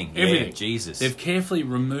and everything. Yeah, Everything. Jesus. They've carefully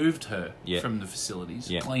removed her Yeah. from the facilities,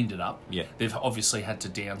 Yeah. cleaned it up. Yeah. They've obviously had to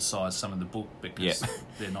downsize some of the book because Yeah.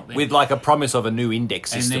 they're not there. With like a promise of a new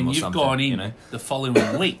index and system then or you've something. gone in You know? the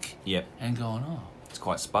following week Yeah, and gone, oh, it's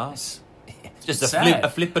quite sparse. Just a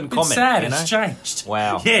sad. flippant It's comment. sad. you know? It's changed.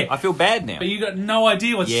 Wow. Yeah. I feel bad now. But you got no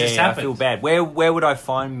idea what's just Yeah, I happened. feel bad. Where would I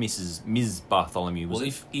find Ms. Bartholomew? Was Well,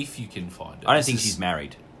 it? if you can find it. I don't This think is- she's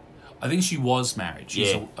married. I think she was married.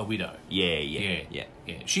 She's Yeah. a widow. Yeah, yeah, Yeah.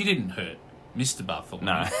 yeah. She didn't hurt Mr. Bartholomew.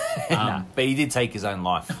 No, Um, no. But he did take his own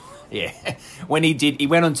life. Yeah, when he did, he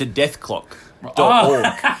went on to deathclock.org.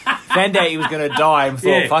 Found out he was going to die and thought,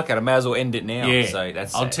 Yeah. fuck it, I may as well end it now. Yeah. So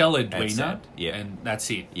that's I'll sad. tell That's Edwina. sad. Yeah. And that's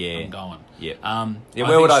it. Yeah. I'm going. Yeah. I Yeah,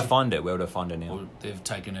 where think would I she- find her? Where would I find her now? Well, they've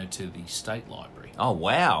taken her to the State Library Oh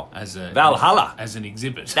wow, as a Valhalla. as an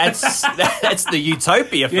exhibit. That's the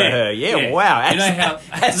utopia for her. Yeah, wow. You know how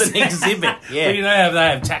as an exhibit. Yeah. Well, you know how they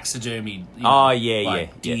have taxidermy. Oh, yeah, like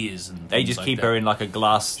yeah. deers and They things just like keep that. her in like a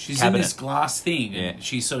glass She's cabinet. in this glass thing, and Yeah.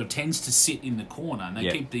 she sort of tends to sit in the corner, and they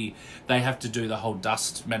Yeah. keep they have to do the whole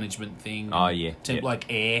dust management thing. Oh, and yeah, yeah. like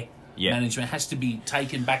air Yeah. management has to be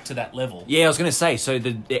taken back to that level. Yeah, I was going to say, so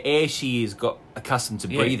the air she has got accustomed to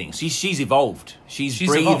Yeah. breathing. She's evolved. She's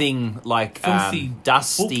evolved. breathing like Filthy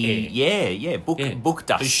dusty. book air. Yeah, book Yeah. book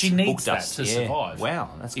dust. But she needs book that dust. to Yeah. survive. Wow,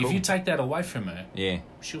 that's cool. If you take that away from her, yeah,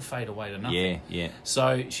 she'll fade away to nothing. yeah, yeah,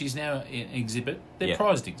 So she's now in exhibit, their Yeah.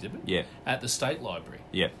 prized exhibit, yeah, at the State Library.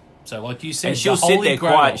 yeah. So, like you said, And she'll the sit Holy there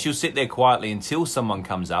Grail, quiet. She'll sit there quietly until someone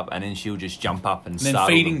comes up, and then she'll just jump up and and then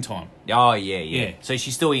startle feeding them. time. Oh yeah, yeah, Yeah. So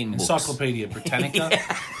she's still eating books. Encyclopedia Britannica.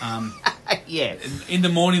 Yeah. In the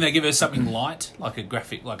morning, they give her something light, like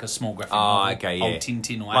a small graphic Oh, novel, okay, yeah. old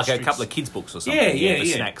Tintin or Like a Asterix. couple of kids' books or something. Yeah, yeah, for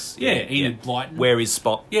yeah. snacks. Yeah, Enid Blyton. Where is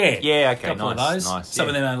Spot? Yeah, Yeah, okay, couple nice. of those. Nice. Some yeah.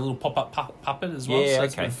 of them have a little pop-up puppet as well, Yeah, so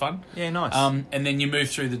it's okay. been fun. Yeah, nice. And then you move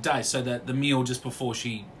through the day, so that the meal just before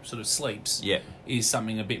she sort of sleeps Yeah. is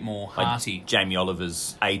something a bit more Like hearty. Jamie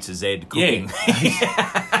Oliver's A to Z cooking.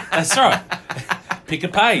 Yeah, that's right. Pick a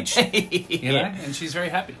page, you know, and she's very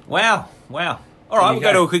happy. Wow, wow. All right, you we'll go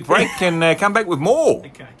to go. a quick break and come back with more.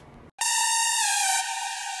 Okay.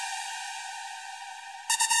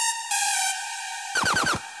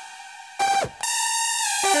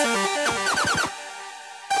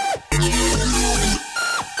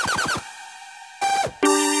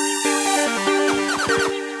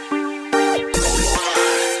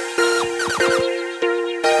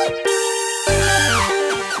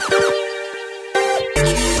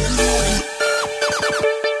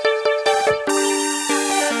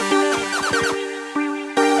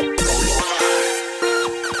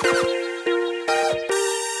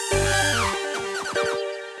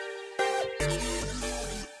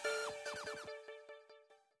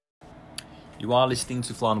 You are listening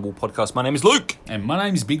to Fly on the Wall podcast. My name is Luke. And my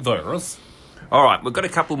name's Big Virus. All right, we've got a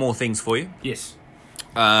couple more things for you. Yes.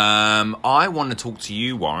 I want to talk to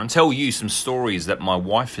you, Warren, tell you some stories that my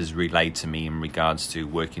wife has relayed to me in regards to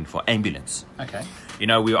working for ambulance. Okay. You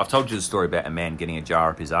know, I've told you the story about a man getting a jar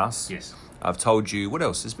up his ass. Yes. I've told you, what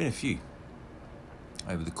else? There's been a few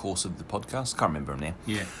over the course of the podcast. Can't remember them now.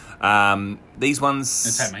 Yeah. These ones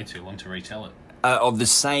It'd take me too long to retell it. of the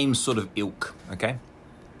same sort of ilk, okay?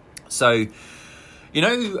 So, you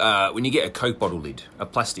know, when you get a Coke bottle lid, a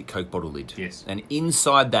plastic Coke bottle lid, Yes. and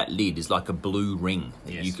inside that lid is like a blue ring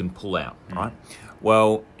that Yes. you can pull out, right?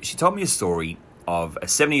 Well, she told me a story of a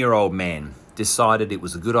 70-year-old man decided it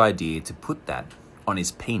was a good idea to put that on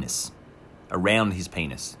his penis, around his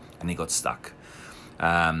penis, and he got stuck.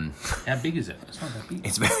 How big is it? It's not that big.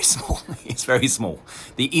 It's very small. It's very small.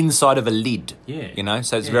 The inside of a lid. Yeah. You know,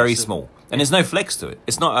 so it's Yeah, very so- small, and there's no flex to it.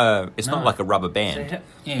 It's not It's not No. like a rubber So band.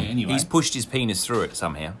 yeah, anyway. He's pushed his penis through it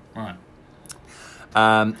somehow. Right.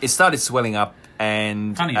 It started swelling up,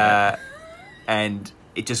 and Funny that. and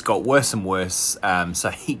it just got worse and worse. So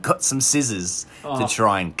he got some scissors to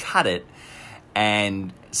try and cut it,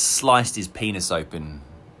 and sliced his penis open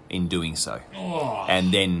in doing so. Oh.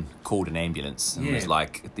 And then called an ambulance and was Yeah.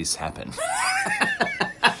 like, "This happened."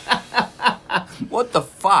 What the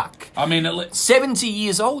fuck? I mean, 70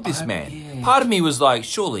 years old, this man. yeah. Part of me was like,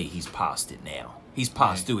 surely he's past it now. He's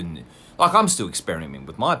past doing... Like, I'm still experimenting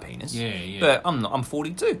with my penis. Yeah, yeah. But I'm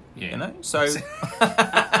 42, Yeah. you know? So...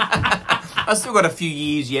 I I still got a few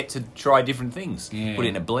years yet to try different things. Yeah. Put it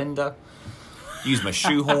in a blender, use my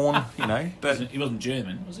shoehorn, But He wasn't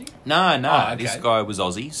German, was he? no, Oh, okay. this guy was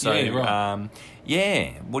Aussie. So Yeah, right. yeah.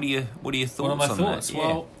 What are your thoughts What are my on thoughts? that? Yeah.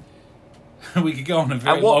 Well, we could go on a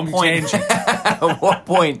very At what long point? tangent. At what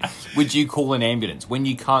point would you call an ambulance? When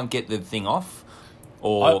you can't get the thing off,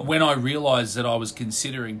 or When I realised that I was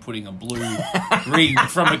considering putting a blue ring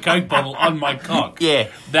from a Coke bottle on my cock. Yeah.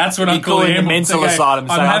 That's when You I'm calling call in the ambulance. mental Okay, asylum,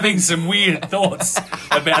 I'm say, having some weird thoughts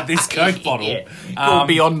about this Coke bottle. yeah, or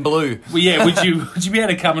beyond blue. Well, yeah, would you be able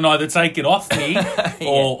to come and either take it off me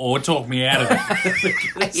or talk me out of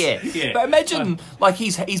it? Yeah. But imagine, like,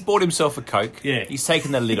 he's bought himself a Coke. Yeah. He's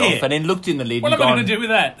taken the lid Yeah. off and then looked in the lid What and am I gone, going to do with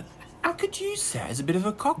that? I could use that as a bit of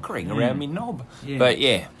a cock ring around my knob. Yeah. But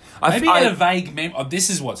yeah. Maybe he had a vague memory. Oh,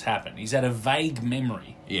 this is what's happened. He's had a vague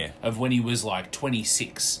memory Yeah. of when he was like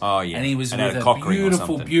 26. Oh, yeah. And he was And had with a a cock ring or beautiful,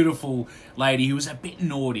 something. beautiful lady who was a bit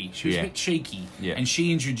naughty. She was Yeah. a bit cheeky. Yeah. And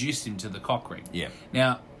she introduced him to the cock ring. Yeah.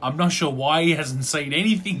 Now, I'm not sure why he hasn't seen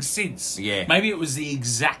anything since. Yeah. Maybe it was the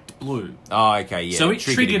exact blue. Oh, okay, yeah. So it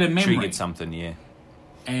triggered a memory. Triggered something, yeah.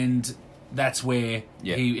 And that's where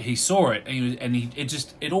Yeah. he saw it. And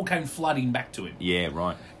it all came flooding back to him. Yeah,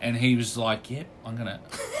 right. And he was like, "Yep, I'm gonna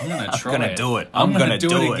try. gonna do it. I'm I'm gonna gonna do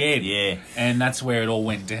do it it." again." Yeah. and that's where it all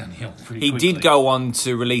went downhill. Pretty He quickly. did go on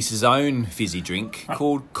to release his own fizzy drink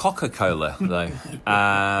called Coca-Cola, though.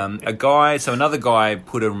 Another guy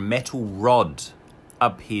put a metal rod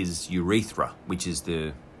up his urethra, which is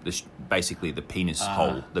basically the penis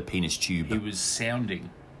hole, the penis tube. He was sounding.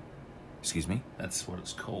 Excuse me. That's what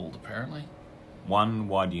it's called, apparently. One,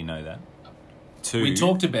 why do you know that? Two, We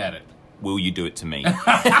talked about it. will you do it to me?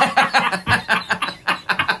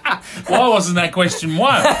 Why wasn't that question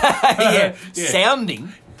one? yeah.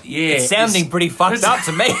 Sounding. Yeah, It's sounding pretty fucked up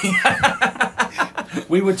to me.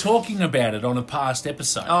 We were talking about it on a past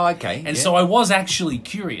episode. Oh, okay, And yeah. so I was actually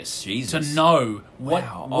curious Jesus. to know what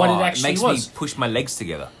it actually makes was. me push my legs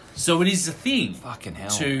together. So it is a thing. Fucking hell.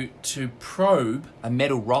 To probe A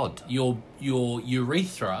metal rod. your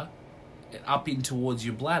urethra up in towards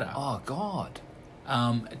your bladder. Oh, God.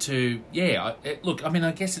 I'm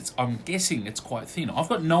guessing it's quite thin. I've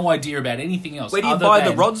got no idea about anything else. Where do you other buy the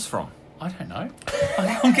than- rods from? I don't know.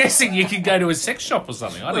 I'm guessing you could go to a sex shop or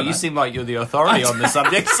something. I don't Well, know. you seem like you're the authority on the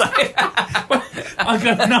subject. So. I've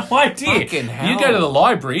got no idea. Fucking hell. You go to the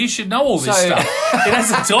library, you should know all this So- stuff. It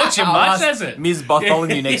hasn't taught you I'll much, ask has it? Ms.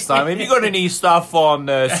 Bartholomew next time. Have you got any stuff on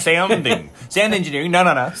sounding? Sound engineering?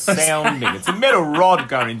 No. Sounding. It's a metal rod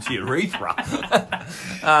going into your urethra.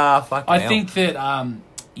 Fucking I hell. think that,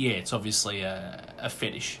 it's obviously a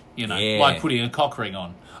fetish, Yeah. like putting a cock ring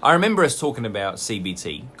on. I remember us talking about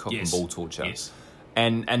CBT, cock Yes. and ball torture. Yes.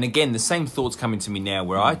 And again, the same thoughts coming to me now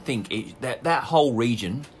where I think that whole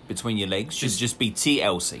region between your legs should just be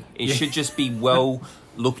TLC. It should just be well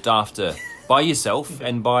looked after by yourself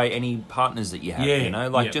and by any partners that you have, Yeah,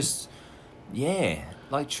 yeah.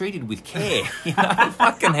 like treated with care.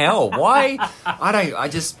 Fucking hell. Why?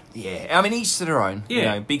 I mean, each to their own.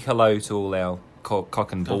 Yeah. Big hello to all our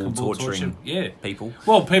cock and ball torturing people.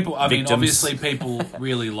 Well, people. I mean, Victims. obviously, people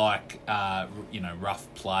really like rough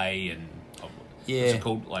play and what's Yeah. it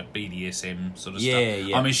called, like BDSM sort of Yeah, stuff.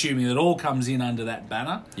 yeah. I'm assuming that all comes in under that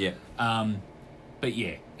banner. Yeah. But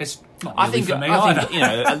yeah, it's not I really think, for me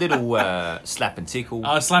either. a little slap and tickle,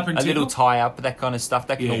 Slap and a little tickle? tie up, that kind of stuff,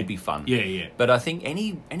 that can Yeah. all be fun. Yeah. But I think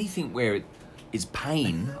anything where it is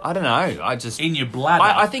pain, I don't know. I just In your bladder.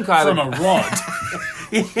 I think I have from a rod.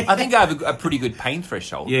 I think I have a pretty good pain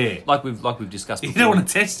threshold. Yeah. like we've discussed. You Before. don't want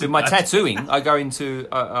to test it, With my mate. tattooing, I go into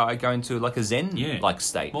like a zen like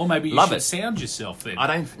state. Well, maybe you love should it. sound yourself then. I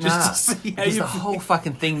don't Just to see how because you the whole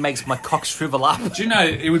fucking thing makes my cock shrivel up. Do you know,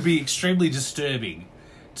 it would be extremely disturbing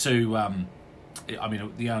to, I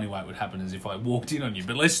mean, the only way it would happen is if I walked in on you,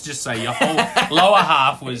 but let's just say your whole lower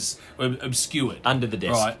half was obscured. Under the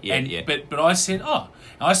desk. Right? Yeah. But I said, and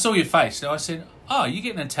I saw your face, and I said, you're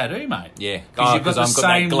getting a tattoo, mate. Yeah, Because you've got the I've got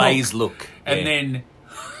same that glazed look. And Yeah. then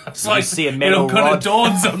it's You see a metal it all kind rod. of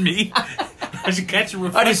dawns on me. I should catch a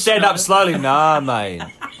reflection. I just stand of up it. slowly. Nah, mate.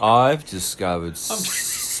 I've discovered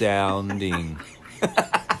sounding.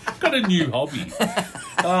 Got a new hobby.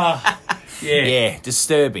 Yeah. Yeah,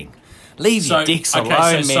 disturbing. Leave your dicks alone,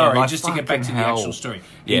 man. sorry, Like, just to get back to fucking the hell. actual story.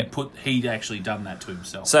 Yeah. He'd actually done that to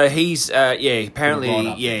himself. So he's, apparently, Right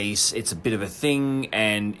up. it's a bit of a thing,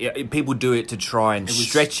 and people do it to try and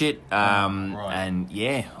stretch it. right. And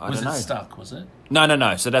yeah, I was don't know. it stuck, was it?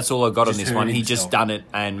 No. So that's all I got on Just this hurt one. He himself. just done it,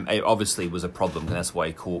 and it obviously was a problem, and that's why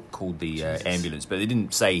he called the ambulance. But they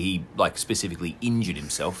didn't say he like specifically injured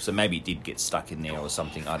himself. So maybe he did get stuck in there or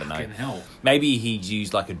something. I don't know. Fucking hell. Maybe he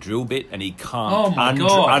used like a drill bit, and he can't Oh my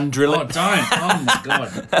god! undrill Oh, it. don't! Oh my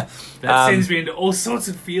god! That sends me into all sorts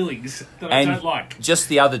of feelings that I And don't like. just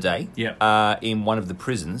the other day, Yep. in one of the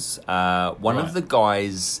prisons, one Right. of the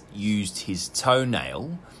guys used his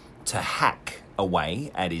toenail to hack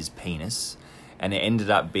away at his penis, and it ended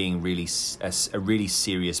up being a really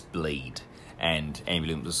serious bleed. And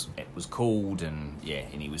ambulance was called, and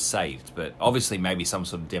he was saved. But obviously, maybe some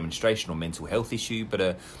sort of demonstration or mental health issue. But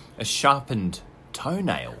a sharpened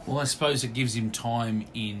toenail. Well, I suppose it gives him time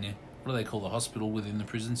in what do they call the hospital within the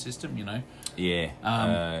prison system? You know. Yeah,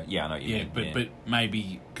 I know what you Yeah, mean. but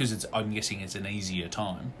maybe because I'm guessing it's an easier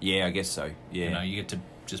time. Yeah, I guess so. Yeah, You know, you get to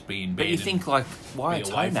just be in bed. but you think like, why a be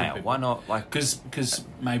away from toenail? people. Why not like? Because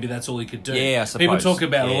maybe that's all he could do. Yeah, I People suppose. talk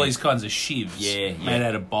about all Yeah. these kinds of shivs Yeah. made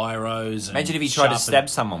out of biros. And Imagine if he tried to sharpened- stab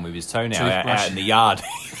someone with his toenail out Toothbrush. in the yard.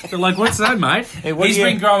 They're like, what's that, mate? Hey, what He's are you-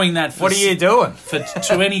 been growing that for What are you doing? for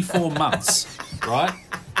 24 months, right?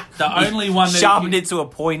 The only one that Sharpened it to a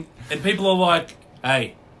point. and people are like,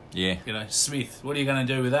 hey, Yeah, you know, Smith, what are you going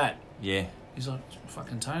to do with that? yeah. He's like, "It's a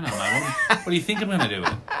fucking toenail, mate. What do you think I'm going to do with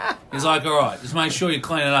it?" He's like, all right, just make sure you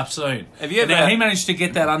clean it up soon. Have you And ever- now he managed to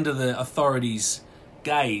get that under the authorities'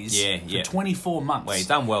 gaze Yeah, for yeah. 24 months. Well, he's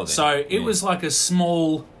done well then. So it Yeah. was like a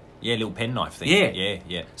small... Yeah, little penknife thing. Yeah.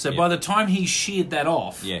 yeah. So yeah. by the time he sheared that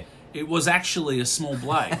off, Yeah. it was actually a small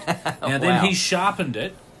blade. Now then Wow. he sharpened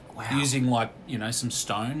it Wow. using like, you know, some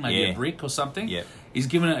stone, maybe Yeah. a brick or something. Yeah. He's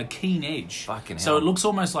given it a keen edge. Fucking So hell. it looks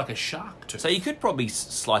almost like a shark tooth. So you could probably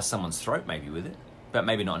slice someone's throat maybe with it, but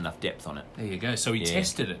maybe not enough depth on it. There you go. So he Yeah.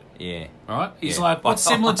 tested it. Yeah. Right? He's Yeah. like, what's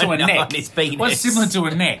similar to a No, neck? it's penis. What's similar to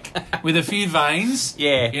a neck? With a few veins.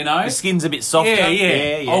 Yeah. You know? The skin's a bit softer.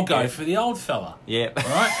 Yeah. I'll go yeah. for the old fella. Yeah.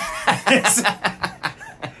 Right?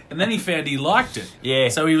 And then he found he liked it. Yeah.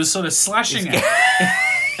 So he was sort of slashing it.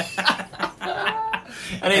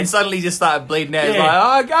 And then suddenly he just started bleeding out. He's Yeah.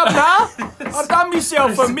 like, oh, governor, I've done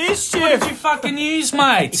myself a What did mischief. you fucking use,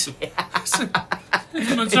 mate? He's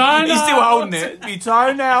still holding it. Me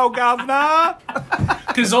toenail, governor.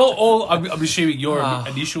 Because I'm assuming your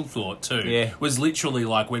initial thought too Yeah. was literally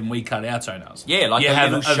like when we cut our toenails. Yeah, like you a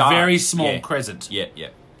have little a shark. very small Yeah. crescent, Yeah, yeah.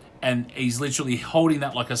 and he's literally holding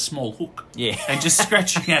that like a small hook. Yeah. and just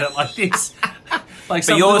scratching at it like this. Like But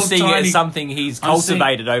some you're little seeing it tiny- as something he's I'm seeing-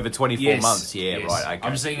 cultivated over 24 Yes, months. Yeah, yes. right. Okay.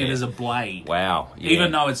 I'm seeing it Yeah. as a blade. Wow. Yeah.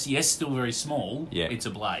 Even though it's still very small. Yeah. it's a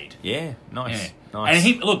blade. Yeah, nice. Yeah. Nice.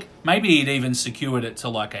 And look, maybe he'd even secured it to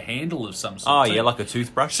like a handle of some sort. oh, too. yeah, like a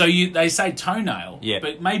toothbrush. So they say toenail, Yeah.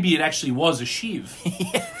 but maybe it actually was a shiv.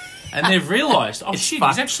 And they've realised, oh It's shit,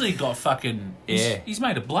 fucked. he's actually got fucking... Yeah. He's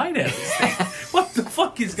made a blade out of this thing. What the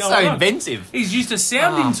fuck is going so on? inventive. He's used a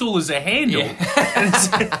sounding tool as a handle.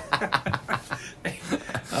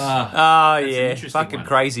 Oh, an yeah. interesting Fucking one.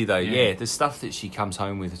 crazy, though. Yeah. Yeah. the stuff that she comes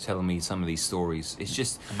home with telling me some of these stories. It's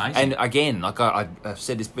just... Amazing. And again, like I've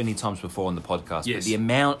said this many times before on the podcast, Yes. but the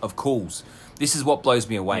amount of calls... This is what blows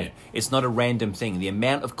me away. Yeah. It's not a random thing. The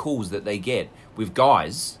amount of calls that they get with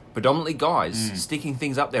guys, predominantly guys, sticking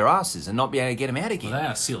things up their asses and not being able to get them out again. Well, they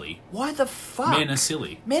are silly. Why the fuck? Men are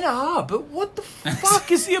silly. Men are, but what the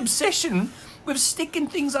fuck is the obsession with sticking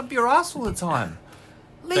things up your ass all the time?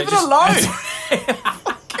 Leave They it just- alone.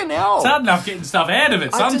 Fucking hell. It's hard enough getting stuff out of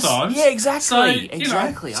it I just- sometimes. yeah, exactly. So, you know.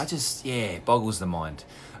 exactly. It boggles the mind.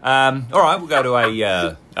 All right, we'll go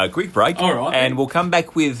to a quick break. All right. And we'll come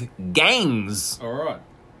back with gangs. All right.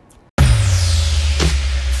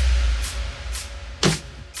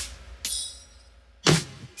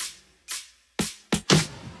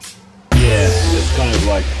 Yeah, it's kind of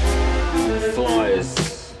like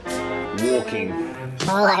flies walking.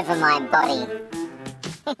 All over my body.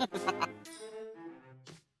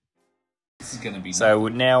 This is going to be... So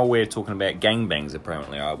now we're talking about gangbangs,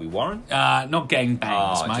 apparently, are we, Warren? not gang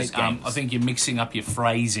bangs, Oh, mate. just gangs. I think you're mixing up your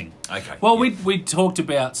phrasing. Okay, Well, yeah. we talked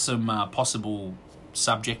about some possible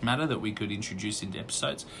subject matter that we could introduce into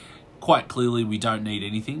episodes. Quite clearly, we don't need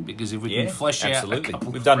anything because if we can flesh out a absolutely. couple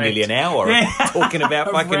We've of done rants- nearly an hour Yeah. talking about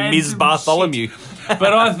Of fucking random Ms. Bartholomew.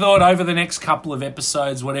 But I thought over the next couple of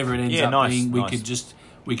episodes, whatever it ends Yeah, up nice, being, nice.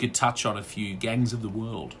 we could touch on a few gangs of the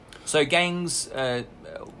world. So gangs,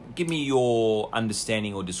 give me your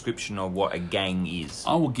understanding or description of what a gang is.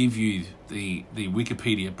 I will give you the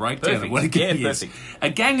Wikipedia breakdown Perfect. of what a gang Yeah, is. perfect. A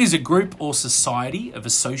gang is a group or society of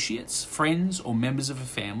associates, friends, or members of a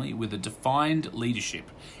family with a defined leadership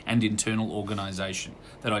and internal organisation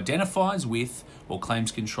that identifies with or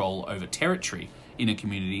claims control over territory in a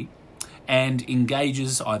community and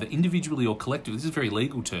engages either individually or collectively. This is a very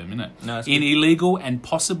legal term, isn't it? No, it's in good. illegal and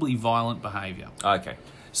possibly violent behaviour. Okay.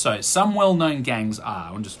 So, some well-known gangs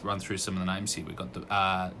are, I'll just run through some of the names here. We've got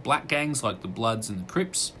the black gangs like the Bloods and the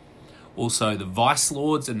Crips, also the Vice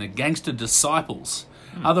Lords and the Gangster Disciples.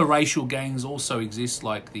 Other racial gangs also exist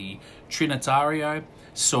like the Trinitario,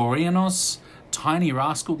 Sorianos, Tiny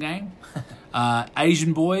Rascal Gang,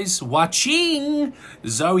 Asian Boys, Waching,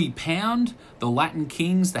 Zoe Pound, the Latin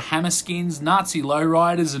Kings, the Hammerskins, Nazi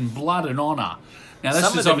Lowriders, and Blood and Honor. Now, this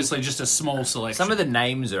Some of is them- obviously just a small selection. Some of the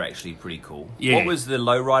names are actually pretty cool. Yeah. What was the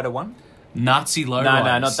lowrider one? Nazi Lowriders.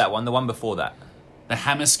 No, not that one. The one before that. The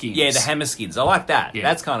Hammerskins. Yeah, the Hammerskins. I like that. Yeah.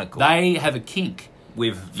 That's kind of cool. They have a kink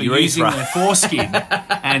With for urethra. using their foreskin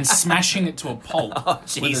and smashing it to a pulp with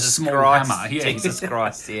a Jesus small Christ. hammer. Yeah. Jesus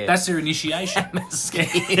Christ, yeah. That's their initiation.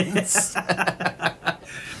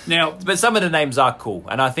 Now, But some of the names are cool,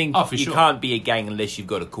 and I think Oh, for you sure. can't be a gang unless you've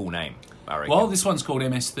got a cool name. I reckon. well, this one's called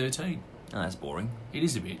MS-13. Oh, that's boring. It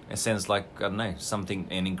is a bit. It sounds like, I don't know,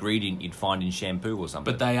 an ingredient you'd find in shampoo or something.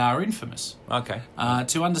 But they are infamous. Okay.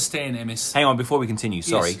 To understand MS... Hang on, before we continue,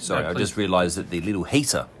 sorry, no, I please. just realised that the little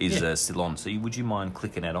heater is Yeah. still on, so would you mind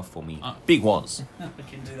clicking that off for me? Big was. I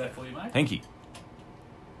can do that for you, mate. Thank you.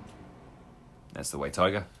 That's the way,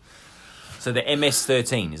 Tiger. So the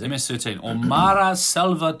MS-13, is it? MS-13, or Mara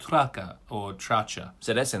Salvatrucha, or Tracha.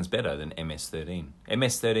 So that sounds better than MS-13.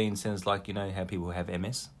 MS-13 sounds like, you know, how people have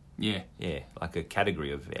MS? Yeah, Yeah, like a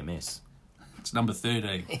category of MS. it's number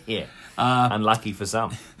 13. Yeah. Unlucky for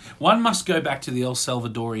some. One must go back to the El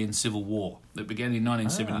Salvadorian Civil War that began in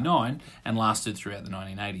 1979 and lasted throughout the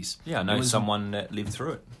 1980s. Yeah, I know It was- someone that lived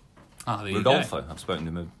through it. Ah, there you go. Rodolfo. I've spoken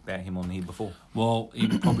to him about him on here before. Well, he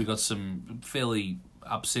probably got some fairly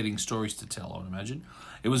upsetting stories to tell, I would imagine.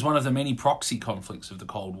 It was one of the many proxy conflicts of the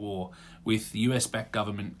Cold War, with the US-backed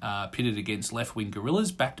government pitted against left-wing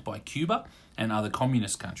guerrillas backed by Cuba and other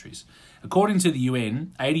communist countries. According to the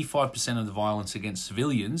UN, 85% of the violence against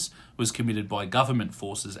civilians was committed by government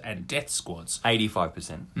forces and death squads,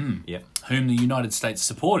 85%. Yep. whom the United States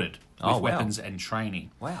supported with Oh, wow. weapons and training.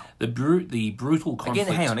 Wow. The brutal conflict...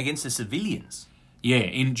 Again, hang on, against the civilians. Yeah,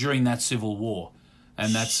 during that civil war.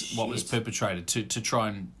 And that's what was Shit. perpetrated to try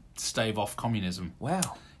and stave off communism. Wow.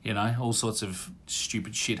 You know, all sorts of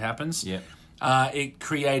stupid shit happens. Yep. It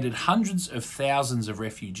created hundreds of thousands of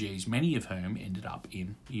refugees, many of whom ended up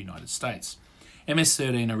in the United States.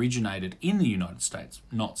 MS-13 originated in the United States,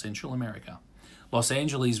 not Central America. Los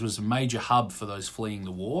Angeles was a major hub for those fleeing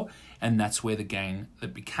the war, and that's where the gang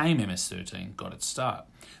that became MS-13 got its start.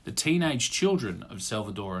 The teenage children of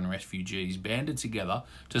Salvadoran refugees banded together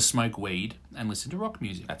to smoke weed and listen to rock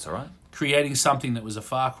music, That's all right. creating something that was a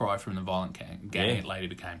far cry from the violent gang Yeah. it later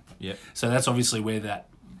became. Yep. So that's obviously where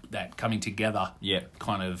that coming together Yep.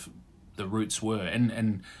 kind of the roots were.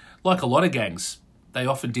 And like a lot of gangs, they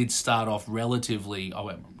often did start off relatively, I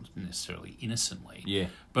won't necessarily innocently, Yeah.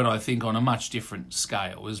 but I think on a much different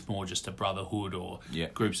scale. It was more just a brotherhood or Yeah.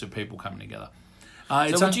 groups of people coming together.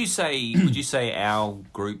 So would you say our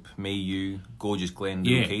group, me, you, Gorgeous Glenn,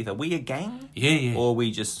 Little Yeah. Keith, are we a gang? Yeah. Or are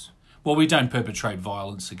we just... Well, we don't perpetrate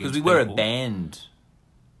violence against Because we were a people. band.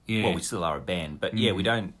 Yeah. Well, we still are a band. But yeah, we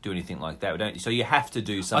don't do anything like that. We don't. So you have to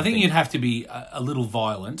do I something. think you'd have to be a little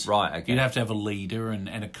violent. Right, okay. You'd have to have a leader and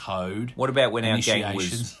a code. What about when our gang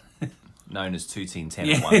Initiations. was known as 210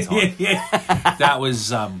 at one time? yeah. That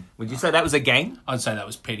was, Would you say that was a gang? I'd say that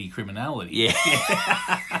was petty criminality. Yeah.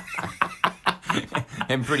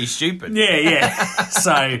 And pretty stupid. Yeah.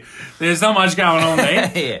 So there's not much going on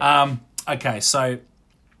there. Yeah.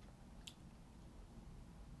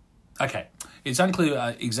 Okay. It's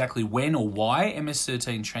unclear exactly when or why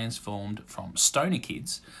MS-13 transformed from stoner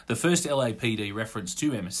kids. The first LAPD reference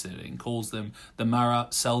to MS-13 calls them the Mara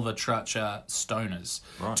Salvatrucha Stoners,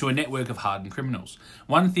 to a network of hardened criminals.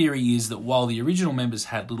 One theory is that while the original members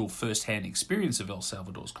had little first-hand experience of El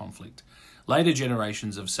Salvador's conflict, later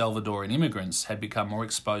generations of Salvadoran immigrants had become more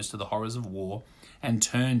exposed to the horrors of war and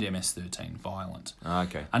turned MS-13 violent.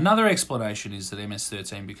 Okay. Another explanation is that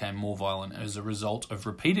MS-13 became more violent as a result of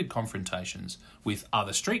repeated confrontations with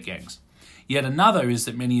other street gangs. Yet another is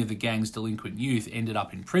that many of the gang's delinquent youth ended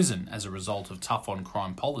up in prison as a result of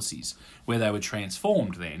tough-on-crime policies, where they were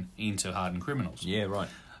transformed then into hardened criminals. Yeah, right.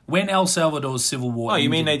 When El Salvador's civil war Oh, you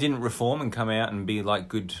mean they ended- didn't reform and come out and be like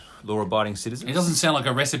good law-abiding citizens? It doesn't sound like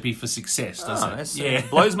a recipe for success, does it? It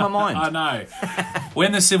blows my mind. I know.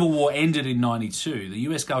 When the Civil War ended in 92, the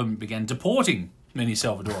US government began deporting many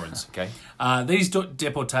Salvadorans. Okay. These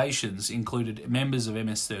deportations included members of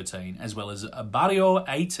MS-13 as well as Barrio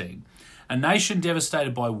 18. A nation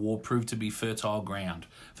devastated by war proved to be fertile ground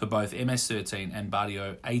for both MS-13 and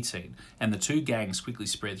Barrio 18, and the two gangs quickly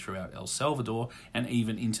spread throughout El Salvador and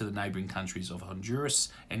even into the neighbouring countries of Honduras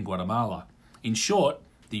and Guatemala. In short,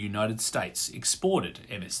 the United States exported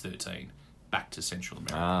MS-13 back to Central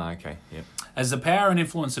America. Ah, okay. Yep. As the power and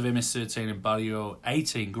influence of MS-13 and Barrio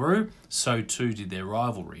 18 grew, so too did their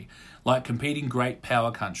rivalry. Like competing great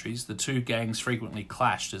power countries, the two gangs frequently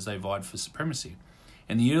clashed as they vied for supremacy.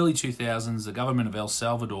 In the early 2000s, the government of El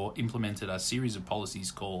Salvador implemented a series of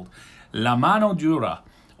policies called La Mano Dura,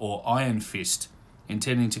 or Iron Fist,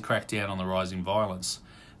 intending to crack down on the rising violence.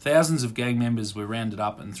 Thousands of gang members were rounded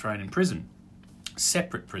up and thrown in prison,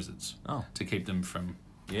 separate prisons, to keep them from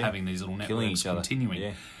having these little Killing networks each other. continuing.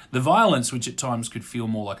 Yeah. The violence, which at times could feel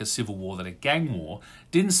more like a civil war than a gang war,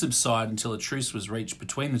 didn't subside until a truce was reached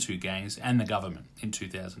between the two gangs and the government in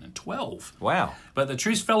 2012. Wow. But the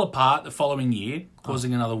truce fell apart the following year,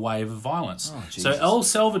 causing another wave of violence. So Jesus. El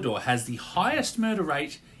Salvador has the highest murder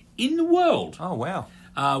rate in the world, Oh, wow.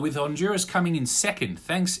 with Honduras coming in second,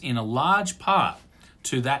 thanks in a large part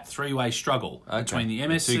to that three-way struggle between the The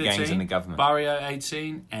MS-13, two gangs and the government. Barrio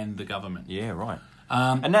 18, and the government. Yeah, right.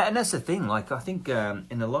 And that's the thing. Like, I think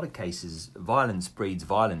in a lot of cases, violence breeds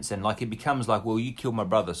violence, and like it becomes like, well, you killed my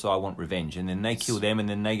brother, so I want revenge, and then they kill them, and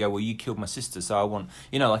then they go, well, you killed my sister, so I want,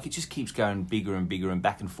 like it just keeps going bigger and bigger and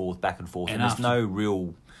back and forth, and there's no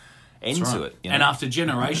real end to it. And after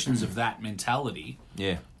generations of that mentality,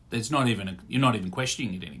 yeah, there's not even you're not even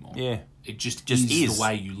questioning it anymore. yeah, It just is the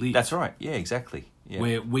way you live. That's right. Yeah, exactly. Yeah,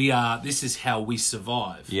 Where we are, this is how we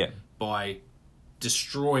survive. Yeah. By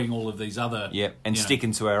destroying all of these other and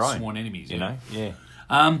sticking to our own sworn enemies. Yeah.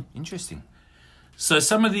 Interesting. So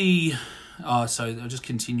some of the so I'll just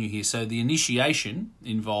continue here. So the initiation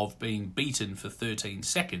involved being beaten for 13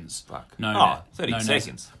 seconds. Fuck. Known 13 known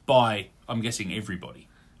seconds. by, I'm guessing, everybody.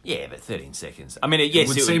 Yeah, but 13 seconds. I mean, yes,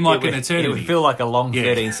 would seem like an It eternity. would feel like a long Yeah.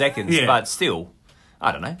 13 seconds, Yeah. but still,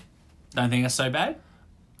 I don't know. Don't think that's so bad?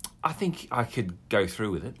 I think I could go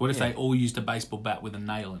through with it. What if they all used a baseball bat with a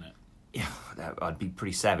nail in it? Yeah, I'd be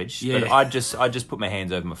pretty savage. Yeah. But I'd just put my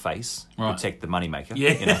hands over my face, Right. protect the moneymaker.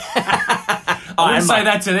 Yeah. You know? I wouldn't and say my-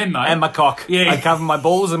 that to them, though. And my cock. Yeah. I'd cover my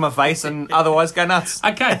balls and my face and otherwise go nuts.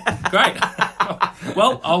 Okay, great.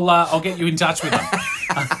 Well, I'll get you in touch with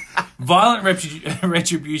them. Violent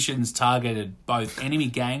retributions targeted both enemy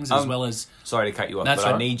gangs as well as Sorry to cut you off, That's but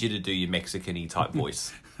all I right. need you to do your Mexican-y type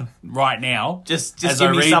voice. right now. Just as give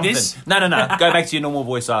I me read something. this. No. Go back to your normal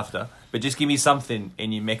voice after. But just give me something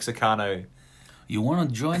in your Mexicano. You want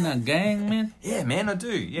to join that gang, man? Yeah, man, I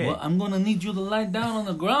do. Yeah. Well, I'm gonna need you to lie down on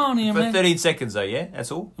the ground here, For man. 13 seconds, though, yeah?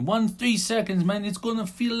 That's all? 3 seconds, man. It's gonna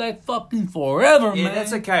feel like fucking forever, Yeah, man.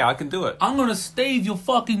 that's okay. I can do it. I'm gonna stave your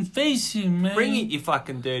fucking face here, man. Bring it, you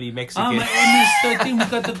fucking dirty Mexican. I'm an MS-13. We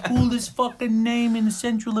got the coolest fucking name in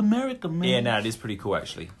Central America, man. Yeah, no, it is pretty cool,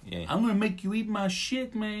 actually. Yeah. I'm gonna make you eat my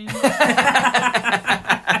shit, man.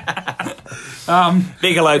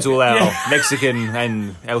 Big hello to all our Mexican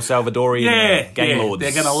and El Salvadorian gang lords.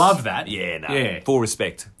 They're gonna love that. Yeah, no. Yeah. Full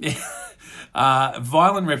respect.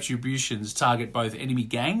 Violent retributions target both enemy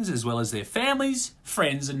gangs as well as their families,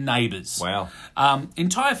 friends, and neighbours. Wow.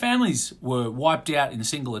 Entire families were wiped out in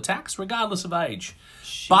single attacks, regardless of age.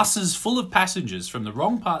 Buses full of passengers from the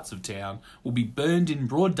wrong parts of town will be burned in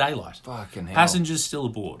broad daylight. Fucking hell. Passengers still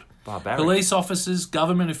aboard. Barbaric. Police officers,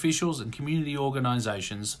 government officials, and community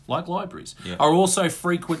organisations, like libraries, Yeah. are also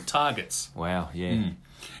frequent targets. Wow, yeah.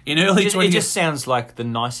 In early It 20th... just sounds like the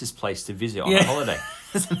nicest place to visit on Yeah. a holiday.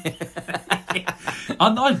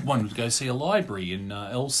 I wanted to go see a library in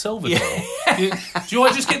El Salvador. Do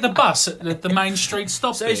I just get the bus at the main street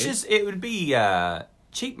stop So there? it would be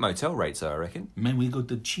cheap motel rates, I reckon. Man, we got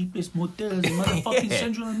the cheapest motels in motherfucking Yeah.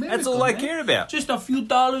 Central America. That's all I man. care about. Just a few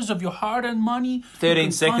dollars of your hard-earned money. 13 You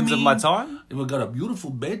can seconds come of my in. time. We got a beautiful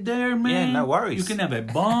bed there, man. Yeah, no worries. You can have a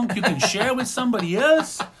bunk. You can share with somebody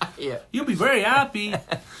else. Yeah. You'll be very happy.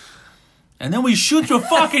 And then we shoot your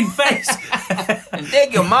fucking face. And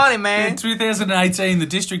take your money, In man. 2018, the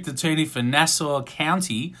district attorney for Nassau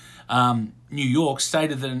County, New York,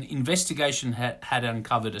 stated that an investigation had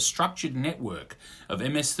uncovered a structured network of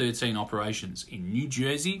MS-13 operations in New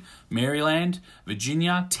Jersey, Maryland,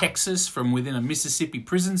 Virginia, Texas, from within a Mississippi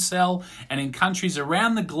prison cell, and in countries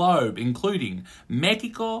around the globe, including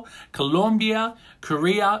Mexico, Colombia,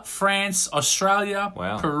 Korea, France, Australia,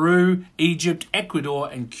 Wow. Peru, Egypt, Ecuador,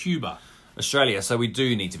 and Cuba. Australia, so we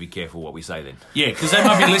do need to be careful what we say then. Yeah, because they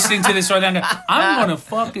might be listening to this right now and go, I'm going to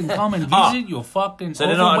fucking come and visit your fucking So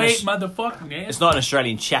they're not overweight an motherfucking ass. It's not an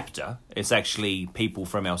Australian chapter. It's actually people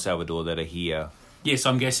from El Salvador that are here. Yes,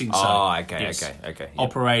 I'm guessing so. Oh, okay, Yes. okay. Yep.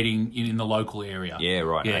 Operating in the local area. Yeah,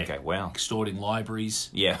 right. Okay, wow. Extorting libraries.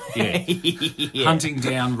 Yeah. Yeah. Yeah. Hunting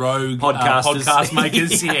down rogue Podcasters. podcast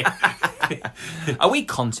makers. Yeah. Are we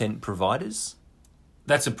content providers?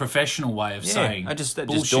 That's a professional way of saying that just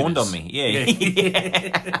dawned on me.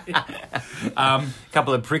 Yeah. A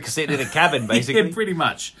couple of pricks sitting in a cabin, basically. Yeah, pretty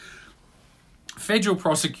much. Federal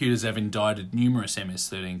prosecutors have indicted numerous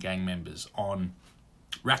MS-13 gang members on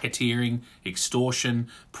racketeering, extortion,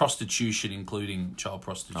 prostitution, including child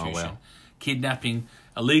prostitution, Oh, wow. kidnapping,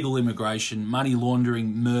 illegal immigration, money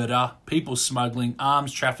laundering, murder, people smuggling,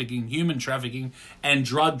 arms trafficking, human trafficking, and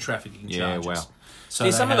drug trafficking charges. wow. So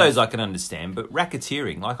See, they some of have- those I can understand, but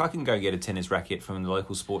racketeering, like I can go get a tennis racket from the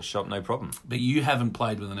local sports shop, no problem. But you haven't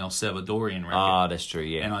played with an El Salvadorian racket. Ah, that's true,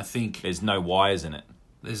 yeah. And I think There's no wires in it.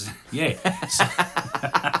 there's... Yeah. So-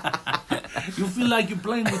 you feel like you're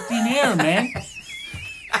playing with thin air, man.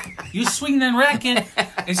 You swing that racket,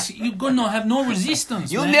 you're going to have no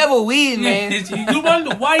resistance, man. win, Yeah, you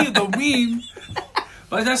wonder why you don't win,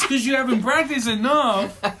 but that's because you haven't practiced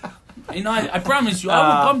enough. And I promise you, I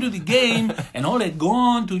will come to the game and hold that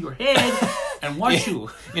gun to your head and watch you.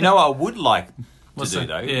 You know what I would like to What's do, that?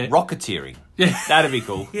 though? Yeah. Rocketeering. Yeah. That'd be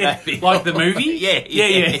cool. Yeah, That'd be like the cool. movie?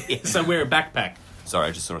 Yeah. So wear a backpack. Sorry,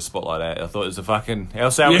 I just saw a spotlight out. I thought it was a fucking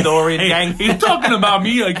El Salvadorian Hey, gang. you talking about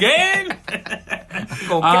me again?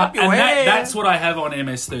 Gonna cap your And head. that's what I have on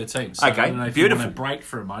MS-13. So Okay, I don't know if beautiful. you want to break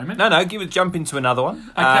for a moment. No, jump into another one.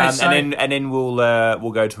 So- and then we'll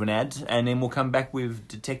go to an ad, and then we'll come back with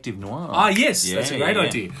Detective Noir. Ah, yes, Yeah, that's a great yeah.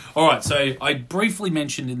 idea. All right, so I briefly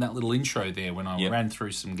mentioned in that little intro there when I Yep. ran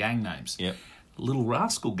through some gang names. Yep. Little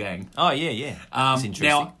Rascal Gang. Oh yeah. That's interesting.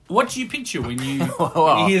 Now, what do you picture when you, Well,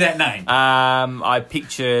 when you hear that name? I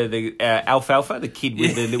picture the Alfalfa, the kid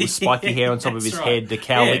with the little spiky hair on top of That's his right. head, the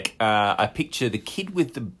cowlick. I picture the kid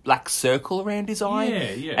with the black circle around his eye.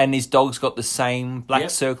 Yeah. And his dog's got the same black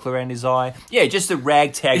Yep. circle around his eye. Yeah, just a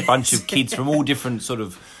ragtag bunch of kids from all different sort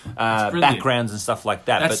of brilliant. backgrounds and stuff like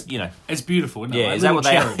that. That's, but, you know, it's beautiful, isn't it? Yeah, Like is that little what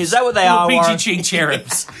they are? cherubs. Is that what they Little are, peachy Warren? cheek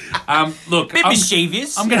cherubs. Look, bit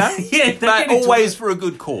mischievous, I'm gonna, you know, yeah, they but get into always it. for a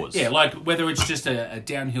good cause. Yeah, like whether it's just a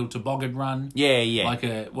downhill toboggan run. Yeah. Like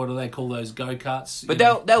what do they call those go-karts? But You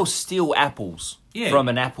know? they'll steal apples Yeah. from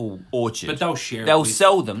an apple orchard. But they'll share it They'll with-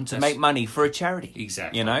 sell them to That's- make money for a charity.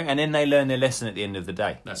 Exactly. You know, and then they learn their lesson at the end of the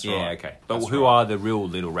day. That's yeah, right. okay. But That's who right. are the real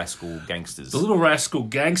Little Rascal gangsters? The Little Rascal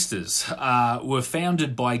Gangsters were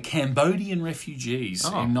founded by Cambodian refugees Oh,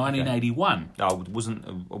 in 1981. I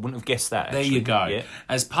wouldn't have guessed that. There actually. you go. Yeah.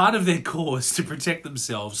 As part of their cause to protect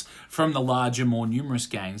themselves from the larger, more numerous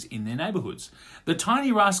gangs in their neighbourhoods. The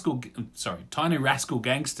Tiny Rascal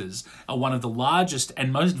Gangsters are one of the largest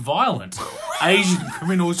and most violent Asian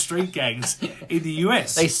criminal street gangs in the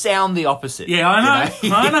US. They sound the opposite. Yeah, I know. you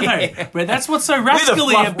know? I know. But that's what's so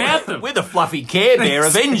rascally about them. We're the fluffy Care Bear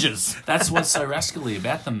Avengers. That's what's so rascally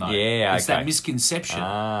about them, though. Yeah, it's okay. that misconception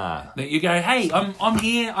Ah. that you go, "Hey, I'm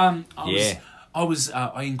here. Yeah.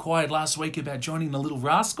 I inquired last week about joining the Little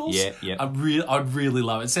Rascals. Yeah. I'd really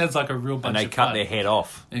love it. It sounds like a real bunch And they of cut fun. their head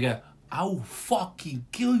off. They go, "I'll fucking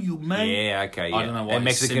kill you, man." Yeah, okay. Yeah. I don't know why And you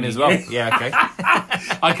Mexican send me- as well. Yeah, okay.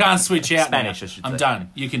 I can't switch out. Spanish, now. I should I'm say.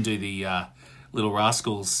 done. You can do the Little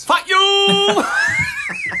Rascals. Fuck you!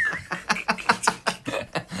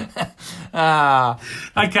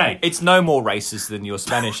 Okay, It's no more racist than your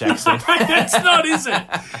Spanish accent. it's not, is it?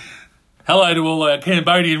 Hello to all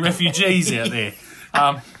Cambodian refugees out there.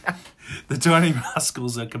 The Tiny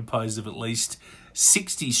Rascals are composed of at least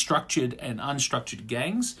 60 structured and unstructured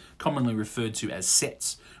gangs, commonly referred to as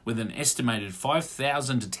sets, with an estimated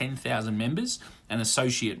 5,000 to 10,000 members and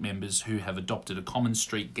associate members who have adopted a common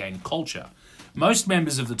street gang culture. Most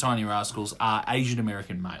members of the Tiny Rascals are Asian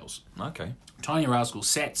American males. Okay. Tiny Rascal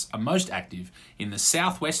sets are most active in the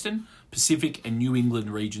southwestern, Pacific, and New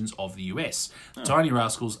England regions of the US. The Tiny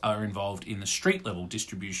Rascals are involved in the street-level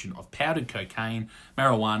distribution of powdered cocaine,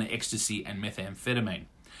 marijuana, ecstasy, and methamphetamine.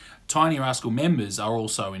 Tiny Rascal members are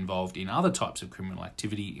also involved in other types of criminal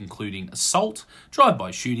activity, including assault,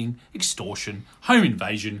 drive-by shooting, extortion, home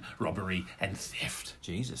invasion, robbery, and theft.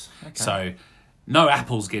 Jesus. Okay. So, no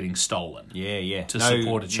apples getting stolen. Yeah. To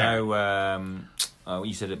support a charity. No,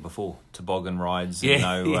 you said it before. Toboggan rides. Yeah, And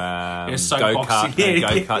no yeah, go soapbox, kart. yeah, No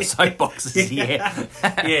go yeah. kart. Soapboxes.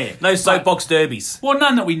 Yeah. Yeah. No soapbox derbies. Well,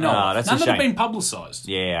 none that we know Ah, of. that's a None that have shame. been publicised.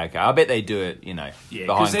 Yeah. Okay. I bet they do it. You know. Yeah, behind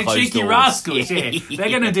because they're closed cheeky doors. rascals. Yeah, they're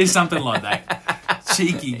going to do something like that.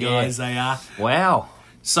 Cheeky guys, they are. Wow.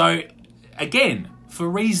 So, again, for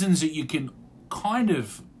reasons that you can kind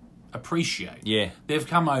of appreciate. Yeah. They've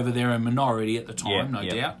come over, they're a minority at the Yeah, time, no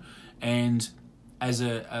yeah. doubt. And as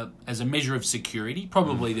a measure of security,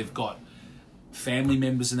 probably they've got family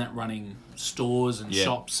members and that running stores and Yeah.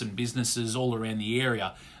 shops and businesses all around the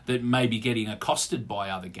area that may be getting accosted by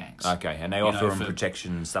other gangs. Okay, and they You offer know, them for-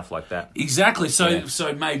 protection and stuff like that. Exactly. So Yeah.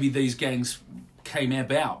 so maybe these gangs came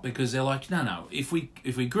about because they're like, no, if we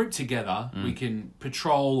group together, we can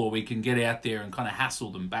patrol or we can get out there and kind of hassle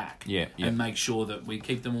them back. Yeah, yeah. And make sure that we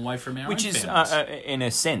keep them away from our Which own is, families. in a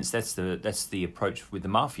sense, that's the approach with the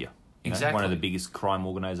mafia. You know, Exactly. one of the biggest crime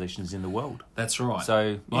organisations in the world. That's right.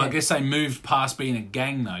 So, well, I yeah. guess they moved past being a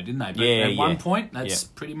gang, though, didn't they? But Yeah, at one yeah. point, that's Yeah.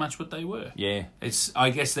 pretty much what they were. Yeah. It's. I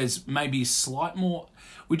guess there's maybe slight more.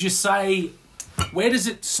 Would you say, where does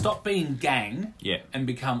it stop being gang Yeah. and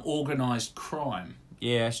become organised crime?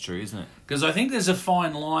 Yeah, that's true, isn't it? Because I think there's a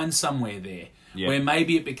fine line somewhere there Yeah. where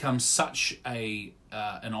maybe it becomes such an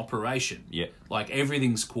operation. Yeah. Like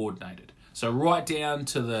everything's coordinated. So right down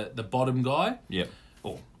to the bottom guy, Yeah.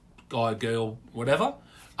 or guy, girl, whatever,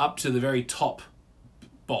 up to the very top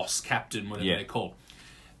boss, captain, whatever Yeah. they're called.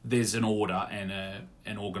 There's an order and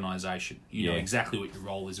an organisation. You know Yeah. exactly what your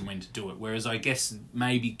role is and when to do it. Whereas I guess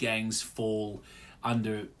maybe gangs fall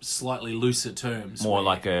under slightly looser terms. More where-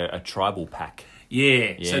 like a tribal pack.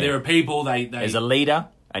 Yeah. So Yeah. there are people, they There's a leader,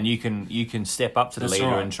 and you can step up to the That's leader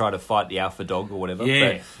right. and try to fight the alpha dog or whatever.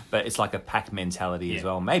 Yeah. But it's like a pack mentality as Yeah.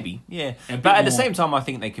 well. Maybe, yeah. A bit But at the more- same time, I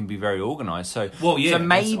think they can be very organised. So, Well, yeah, so that's-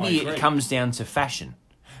 I maybe agree. it comes down to fashion.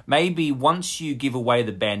 Maybe once you give away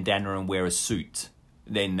the bandana and wear a suit,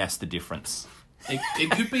 then that's the difference. It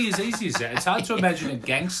could be as easy as that. It's hard to imagine a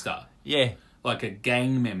gangster, Yeah. like a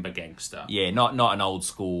gang member gangster. Yeah, not an old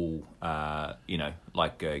school,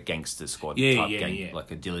 like a gangster squad Yeah, type yeah, gang, yeah. like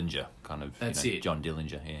a Dillinger kind of. That's you know, it. John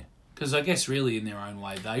Dillinger, yeah. Because I guess really in their own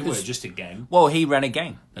way, they were just a gang. Well, he ran a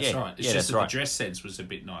gang. That's yeah. right. It's yeah, just that's that right. the dress sense was a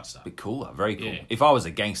bit nicer. Bit cooler, very cool. Yeah. If I was a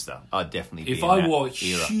gangster, I'd definitely be If in I that wore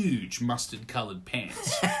era. huge mustard-coloured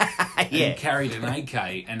pants Yeah. and carried an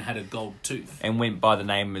AK and had a gold tooth. And went by the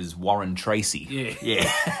name as Warren Tracy. Yeah.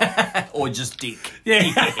 Yeah. Or just Dick. Yeah.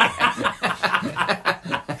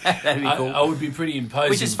 That'd be cool. I would be pretty imposing.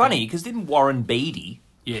 Which is funny, because didn't Warren Beatty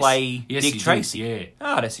Yes. play Yes, Dick he did, Tracy? yeah.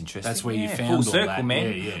 Oh, that's interesting. That's where you Yeah, found full all circle, that. man.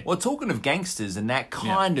 Yeah, yeah. Well, talking of gangsters and that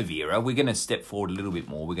kind of era, we're going to step forward a little bit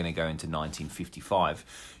more. We're going to go into 1955.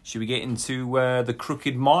 Should we get into the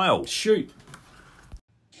Crooked Mile? Shoot.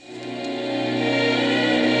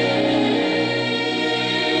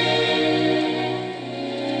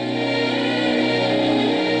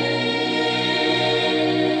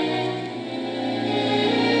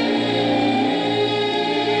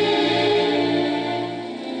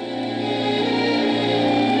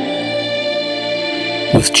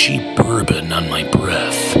 With cheap bourbon on my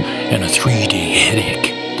breath and a 3-day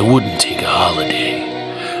headache that wouldn't take a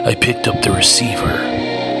holiday, I picked up the receiver.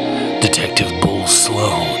 Detective Bull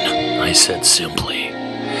Sloan, I said simply.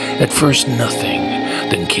 At first nothing,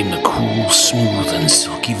 then came the cool, smooth, and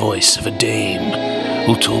silky voice of a dame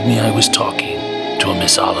who told me I was talking to a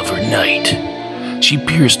Miss Oliver Knight. She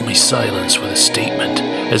pierced my silence with a statement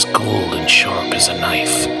as cold and sharp as a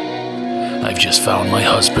knife. I've just found my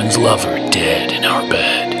husband's lover dead in our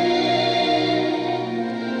bed.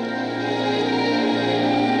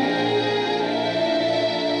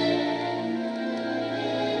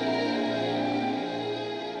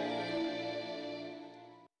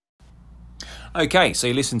 Okay, so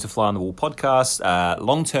you listen to Fly on the Wall podcast.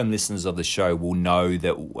 Long-term listeners of the show will know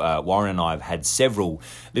that Warren and I have had several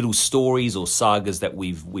little stories or sagas that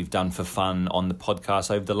we've done for fun on the podcast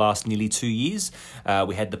over the last nearly 2 years.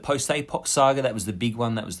 We had the post-APOC saga, that was the big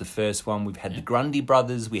one, that was the first one. We've had the Grundy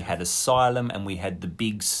brothers, we had Asylum, and we had the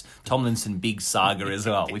Biggs, Tomlinson Biggs saga as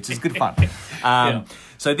well, which is good fun.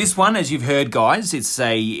 So this one, as you've heard, guys,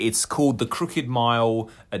 it's called The Crooked Mile,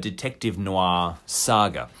 a detective noir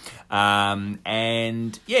saga.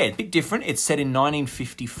 And yeah, a bit different. It's set in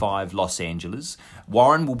 1955 Los Angeles.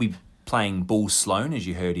 Warren will be playing Bull Sloan, as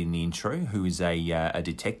you heard in the intro, who is a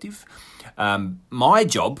detective. My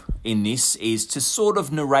job in this is to sort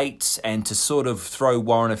of narrate and to sort of throw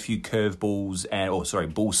Warren a few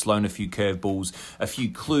curveballs, Bull Sloan a few curveballs, a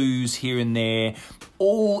few clues here and there,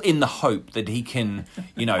 all in the hope that he can,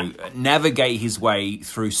 navigate his way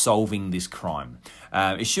through solving this crime.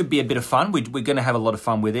 It should be a bit of fun. We're going to have a lot of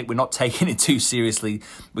fun with it. We're not taking it too seriously.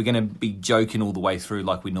 We're going to be joking all the way through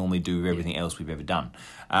like we normally do with everything else we've ever done.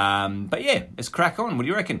 But yeah, let's crack on. What do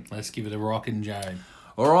you reckon? Let's give it a rockin' Joe.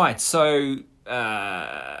 All right, so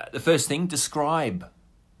the first thing, describe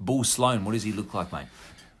Bull Sloan. What does he look like, mate?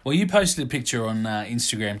 Well, you posted a picture on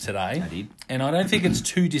Instagram today. I did. And I don't think it's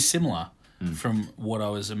too dissimilar from what I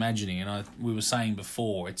was imagining. And we were saying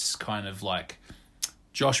before, it's kind of like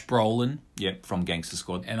Josh Brolin, Yep, from Gangster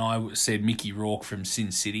Squad. and I said Mickey Rourke from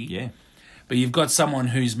Sin City. Yeah. But you've got someone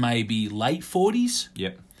who's maybe late 40s,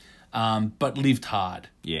 Yep. but lived hard.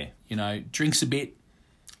 Yeah. You know, drinks a bit.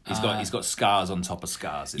 He's got scars on top of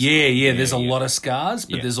scars. isn't Yeah, he? yeah, there's a lot of scars,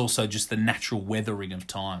 but Yeah. there's also just the natural weathering of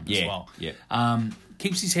time as Yeah, well. yeah.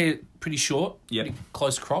 Keeps his hair pretty short, Yep. pretty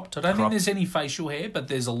close cropped. I don't think Cropped. there's any facial hair, but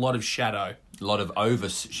there's a lot of shadow. A lot of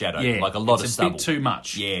overshadow, Yeah, like a lot it's of a stubble. bit too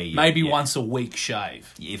much. Yeah, yeah, Maybe yeah. once a week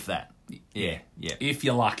shave, If that. Yeah, yeah. if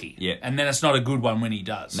you're lucky. Yeah. And then it's not a good one when he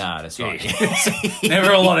does. Nah, that's right.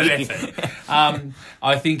 Never a lot of effort.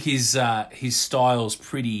 I think his style's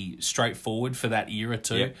pretty straightforward for that era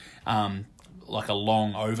too. Yep. Like a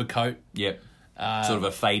long overcoat. Yep. Sort of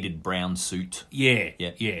a faded brown suit. Yeah,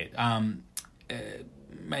 Yeah. yeah.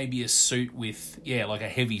 Maybe a suit with like a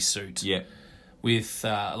heavy suit. Yep. With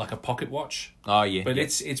like a pocket watch. Oh, yeah. But yeah.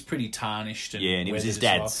 it's pretty tarnished. And Yeah, and it was his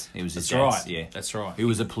weathered as dad's. well. It was his That's dad's, right. yeah. That's right. He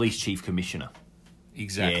was a police chief commissioner.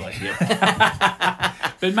 Exactly. Yeah.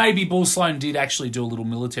 But maybe Bull Sloan did actually do a little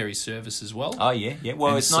military service as well. Oh, yeah, yeah. Well,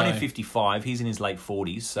 And it's so- 1955. He's in his late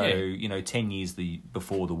 40s. So, Yeah. 10 years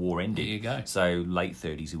before the war ended. There you go. So, late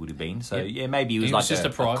 30s he would have been. So, Yep. yeah, maybe he was He like was just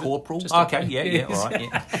a private. corporal. Just a- Okay, yeah, all right.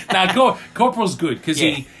 Yeah. No, Corporal's good because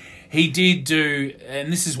Yeah. he did do,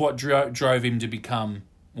 and this is what drove him to become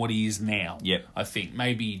what he is now. Yep. I think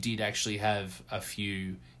maybe he did actually have a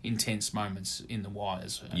few intense moments in the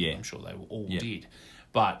wires. And Yeah. I'm sure they all Yep. did,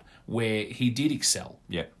 but where he did excel,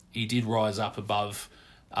 Yep. he did rise up above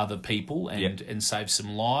other people and save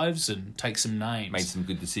some lives and take some names. Made some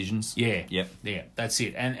good decisions. Yeah, Yep. yeah, that's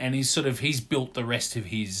it. And he's built the rest of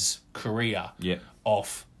his career Yep.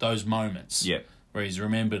 off those moments. Yep. Where he's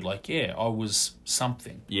remembered, like, I was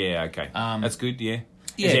something. Yeah, okay. That's good, yeah.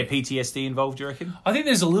 yeah. Is there PTSD involved, do you reckon? I think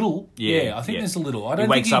there's a little. Yeah, Yeah, I think yeah. there's a little. I He don't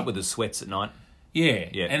wakes think up with the sweats at night. Yeah,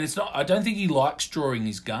 Yeah. and it's not. I don't think he likes drawing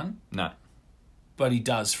his gun, No. but he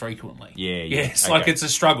does frequently. Yeah, yeah. Yeah, it's Okay. like it's a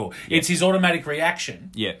struggle. It's his automatic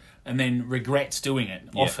reaction. Yeah. And then regrets doing it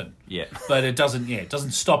often. Yeah. But it doesn't. Yeah, it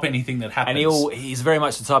doesn't stop anything that happens. And he's very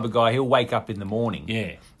much the type of guy, he'll wake up in the morning.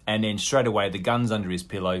 Yeah. And then straight away, the gun's under his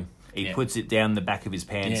pillow. He Yeah. puts it down the back of his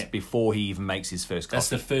pants Yeah. before he even makes his first coffee. That's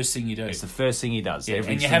the first thing you do. It's the first thing he does. Yeah,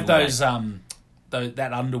 every and you have single those day.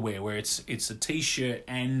 that underwear where it's a t-shirt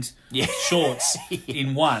and Yeah. shorts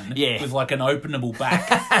in one Yeah. with like an openable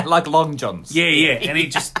back. like long johns. Yeah, yeah,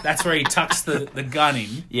 and that's where he tucks the gun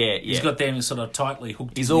in. Yeah, He's yeah. got them sort of tightly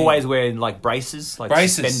hooked. He's in there. always wearing like braces, like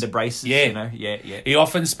Braces. suspender braces. Yeah. You know? Yeah, yeah. He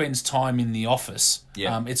often spends time in the office.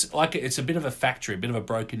 Yeah. It's a bit of a factory, a bit of a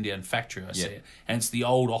broken down factory. I see Yeah. it, and it's the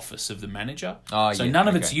old office of the manager. Oh, so yeah, none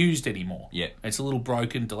of it's okay. used anymore. Yeah. It's a little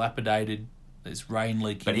broken, dilapidated. There's rain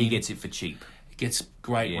leaking. But he in. gets it for cheap. Gets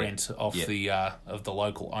great Yeah. rent off Yeah. of the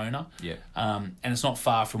local owner. Yeah. And it's not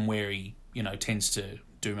far from where he tends to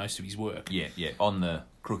do most of his work. Yeah, yeah. On the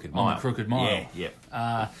Crooked Mile. On the Crooked Mile. Yeah,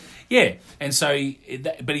 yeah. Yeah, and so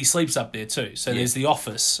but he sleeps up there too. So there's the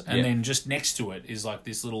office, and Yeah. then just next to it is like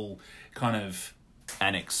this little kind of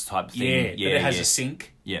Annex type thing. yeah. Yeah, But it has yeah. a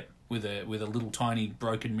sink Yeah. with a little tiny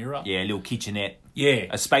broken mirror. Yeah, a little kitchenette. Yeah.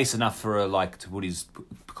 A space enough for to put his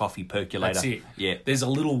coffee percolator. That's it. Yeah. There's a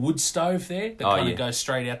little wood stove there that Oh, kind yeah. of goes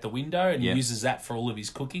straight out the window, and Yeah. he uses that for all of his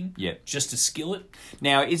cooking. Yeah. Just a skillet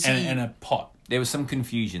Now, is he... and a pot. There was some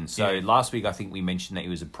confusion. So Yeah. last week, I think we mentioned that he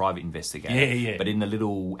was a private investigator. Yeah, yeah. But in the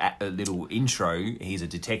little intro, he's a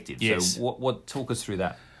detective. Yes. So what? Talk us through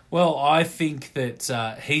that. Well, I think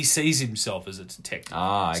that he sees himself as a detective.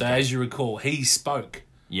 Ah, So okay. as you recall, he spoke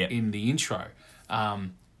Yeah. in the intro.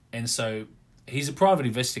 And so he's a private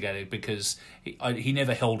investigator because he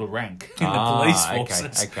never held a rank in the police okay,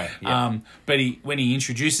 forces. okay, yeah. But when he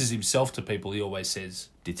introduces himself to people, he always says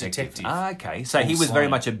detective. Ah, okay. So he Paul was very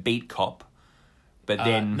Sloan. much a beat cop, but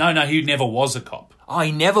then... No, he never was a cop. Oh,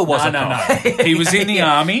 he never was a No. cop. He was in the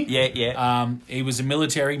army. Yeah, yeah. He was a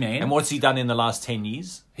military man. And what's he done in the last 10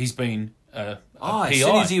 years? He's been a Oh, PI. as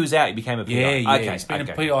soon as he was out, he became a PI. Yeah, yeah. Okay, He's been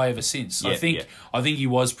okay. a PI ever since. Yeah, yeah. I think he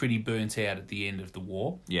was pretty burnt out at the end of the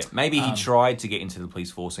war. Yeah, maybe he tried to get into the police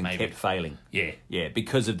force and maybe. kept failing. Yeah. Yeah,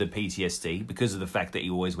 because of the PTSD, because of the fact that he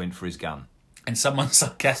always went for his gun. And someone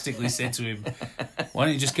sarcastically said to him, "Why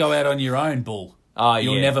don't you just go out on your own, Bull? Oh,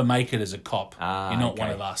 You'll yeah. never make it as a cop. Ah, You're not okay. one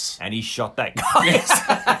of us." And he shot that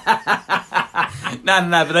guy. No,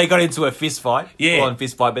 but they got into a fist fight. Yeah. Full-on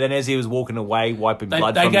fist fight. But then as he was walking away, wiping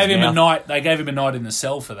blood They from gave his him mouth. a night. They gave him a night in the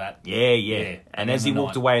cell for that. Yeah. And Gave as him he a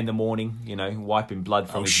walked night. away in the morning, wiping blood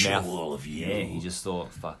from I'll his show mouth. all of you. Yeah, he just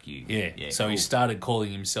thought, fuck you. Yeah. So he cool. started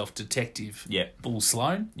calling himself Detective Yeah. Bull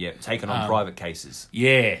Sloan. Yeah, taking on private cases.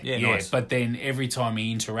 Yeah. nice. But then every time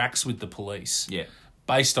he interacts with the police, Yeah.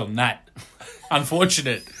 based on that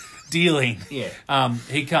unfortunate dealing, Yeah.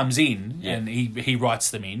 he comes in Yeah. and he writes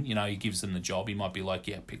them in. He gives them the job. He might be like,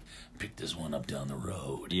 yeah, pick this one up down the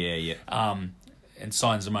road. Yeah. And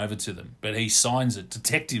signs them over to them. But he signs it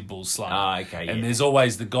Detective Bull Sloan. Okay, And yeah. there's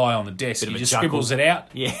always the guy on the desk. Bit He of a just chuckle. scribbles it out.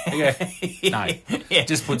 Yeah. He goes, no. Yeah.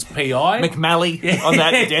 Just puts PI. McMalley on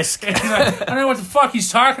that desk. I don't know what the fuck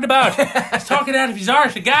he's talking about. He's talking out of his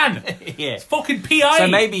arse again. Yeah. It's fucking PI. So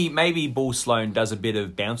maybe Bull Sloan does a bit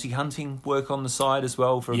of bounty hunting work on the side as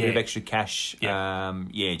well for a bit of Yeah. extra cash.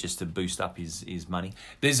 Yeah. Just to boost up his money.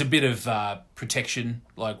 There's a bit of protection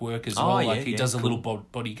work as Oh, well. yeah, Like he yeah, does a cool. little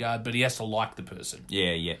bodyguard, but he has to like the person.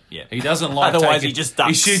 Yeah. He doesn't like Otherwise, taking- he just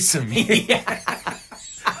ducks. He shoots him.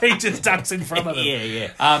 He just ducks in front of them.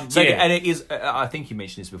 Yeah. So, yeah. And it is. I think you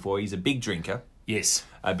mentioned this before. He's a big drinker, Yes.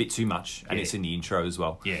 a bit too much, and Yeah. it's in the intro as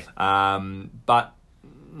well. Yeah. But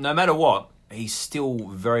no matter what, he's still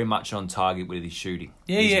very much on target with his shooting.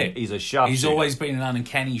 He's a sharp. He's shooter. always been an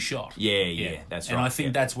uncanny shot. Yeah, that's And right, I think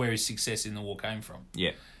yeah. that's where his success in the war came from.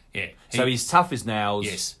 Yeah. Yeah. So he's tough as nails.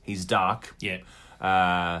 Yes. He's dark. Yeah.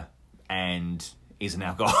 And he's an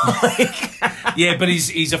alcoholic. Yeah, but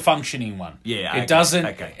he's a functioning one. Yeah, okay, It doesn't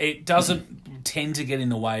okay. it doesn't tend to get in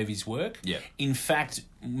the way of his work. Yeah. In fact,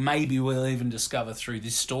 maybe we'll even discover through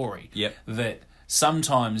this story Yep. that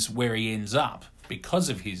sometimes where he ends up because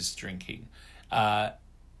of his drinking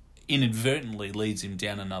inadvertently leads him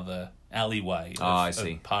down another alleyway of, I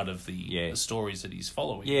see. of part of the stories that he's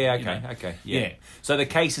following. Yeah, you know? okay. Yeah. So the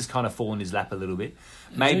case has kind of fallen in his lap a little bit.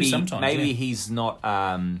 Maybe sometimes, yeah. he's not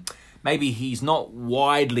maybe he's not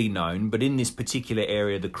widely known, but in this particular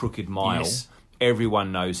area, the Crooked Mile, Yes.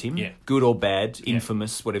 everyone knows him. Yeah. Good or bad,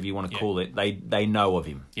 infamous, whatever you want to Yeah. call it. They know of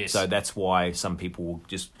him. Yes. So that's why some people will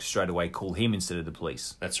just straight away call him instead of the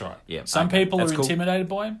police. That's right. Yeah, Some okay, people that's are cool. intimidated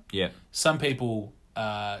by him. Yeah. Some people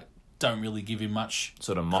don't really give him much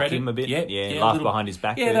Sort of mock credit. him a bit. Yeah, Yeah, a laugh little- behind his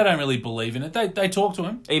back Yeah, there. they don't really believe in it. They talk to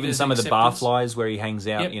him. Even There's some of the acceptance. barflies where he hangs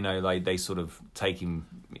out, Yep. they sort of take him,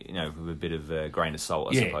 with a bit of a grain of salt,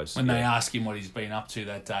 I Yeah, suppose. when yeah. they ask him what he's been up to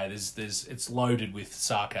that day, there's it's loaded with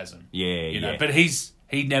sarcasm. Yeah, you know. yeah. But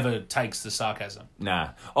he never takes the sarcasm. Nah.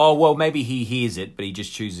 Oh, well, maybe he hears it, but he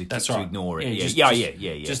just chooses That's to right. ignore it. Yeah, just-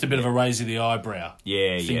 yeah. Just a bit of a raise of the eyebrow.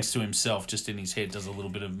 Yeah, Thinks to himself, just in his head, does a little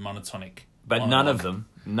bit of monotonic. But monologue.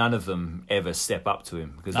 none of them ever step up to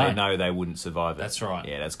him because No. they know they wouldn't survive it. That's right.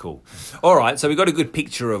 Yeah, that's cool. All right, so we got a good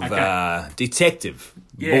picture of Okay. Detective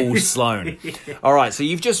Yeah. Bull Sloan. All right, so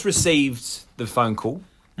you've just received the phone call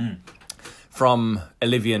from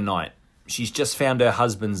Olivia Knight. She's just found her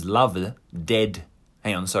husband's lover dead.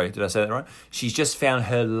 Hang on, sorry, did I say that right? She's just found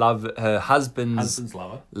her husband's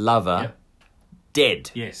lover. Yep.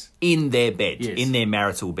 dead. Yes. In their bed, Yes. in their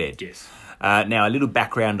marital bed. Yes. Now, a little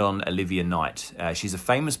background on Olivia Knight. She's a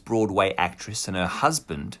famous Broadway actress, and her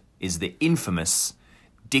husband is the infamous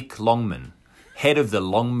Dick Longman, head of the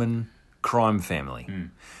Longman crime family.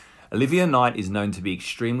 Olivia Knight is known to be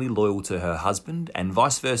extremely loyal to her husband and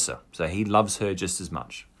vice versa, so he loves her just as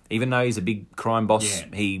much. Even though he's a big crime boss,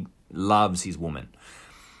 Yeah. he loves his woman.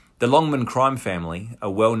 The Longman crime family are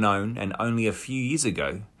well known, and only a few years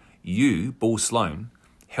ago, you, Bull Sloan,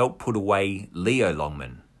 helped put away Leo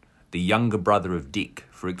Longman, the younger brother of Dick,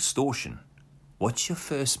 for extortion. What's your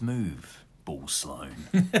first move, Bull Sloan?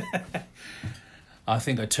 I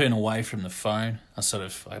think I turn away from the phone.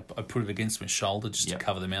 I put it against my shoulder just Yep. to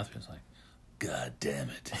cover the mouth. It's like, God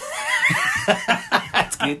damn it.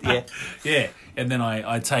 That's good, yeah. Yeah. And then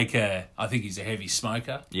I take I think he's a heavy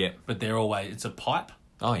smoker. Yeah. But it's a pipe.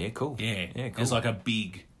 Oh, yeah, cool. Yeah. Yeah, cool. There's like a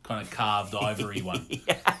big kind of carved ivory one.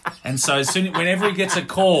 And so whenever he gets a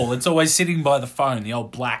call, it's always sitting by the phone, the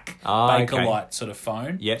old black Bakelite sort of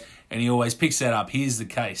phone. Yep. And he always picks that up. Here's the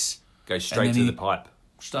case. Go straight then to he- the pipe.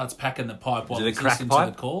 Starts packing the pipe while it a he's crack listening pipe?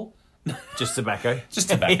 to the call. Just tobacco? Just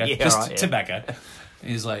tobacco. Yeah, just right, yeah. tobacco.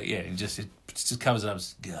 He's like, yeah, he just covers it up.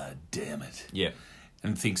 God damn it. Yeah.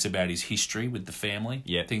 And thinks about his history with the family.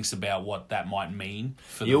 Yeah. Thinks about what that might mean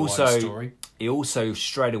for He the wider also, story. he also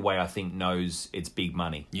straight away, I think, knows it's big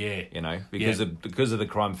money. Yeah. Because Yeah. of the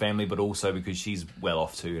crime family, but also because she's well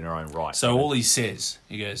off too in her own right. So all he says,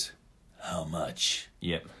 he goes, how much?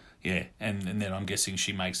 Yep. Yeah. And then I'm guessing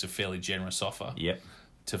she makes a fairly generous offer Yep.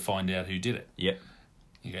 to find out who did it. Yep.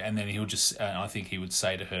 Yeah. And then he'll just, I think he would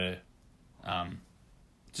say to her,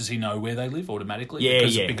 Does he know where they live automatically?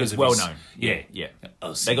 Yeah, because it's of well his- known. Yeah. Yeah.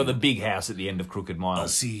 I'll see They got you- the big house at the end of Crooked I'll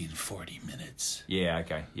Miles. see you in 40 minutes. Yeah,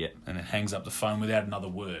 okay, yep. And it hangs up the phone without another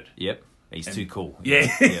word. Yep. He's too cool. Yeah.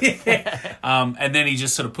 Yep. And then he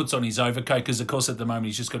just sort of puts on his overcoat because, of course, at the moment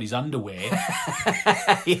he's just got his underwear,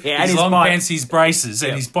 Yeah, and his his long pipe. pants, his braces,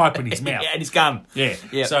 and his pipe in his mouth. Yeah, and his gun. Yeah.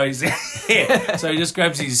 Yep. So he's so he just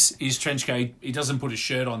grabs his trench coat. He doesn't put a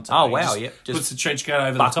shirt on. Today. Oh, He wow, just yep. puts Just the trench coat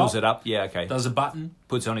over Buckles the top. it up. Yeah, okay. Does a button.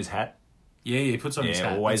 Puts on his hat. Yeah, he puts on his Yeah,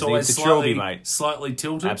 hat. always It's needs a slightly, trilby, mate. Slightly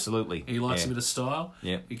tilted. Absolutely. He likes Yeah. a bit of style.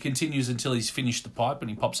 Yep. He continues until he's finished the pipe and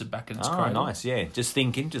he pops it back in its Oh, cradle. nice, yeah. Just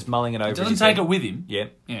thinking, just mulling it over. Doesn't his take head. it with him. Yeah.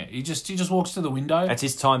 Yeah, he just walks to the window. That's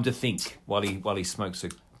his time to think while he smokes a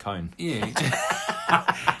cone. Yeah.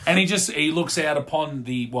 And he looks out upon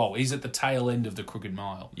he's at the tail end of the Crooked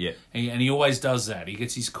Mile. Yeah. And he always does that. He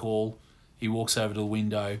gets his call, he walks over to the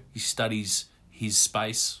window, he studies his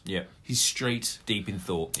space, Yep. his street. Deep in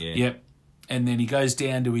thought, yeah. Yep. And then he goes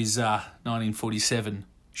down to his 1947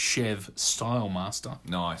 Chev Stylemaster.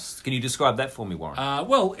 Nice. Can you describe that for me, Warren?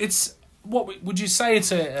 Well, it's would you say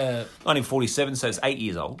it's a 1947, so it's 8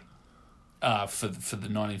 years old. for the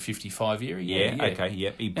 1955 era? Yeah, okay,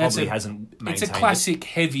 yep. He Now, probably hasn't maintained It's a classic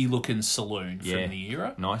heavy-looking saloon Yeah. from the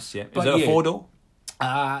era. Nice, yeah. But Is it yeah. a 4-door?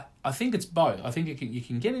 I think it's both. I think you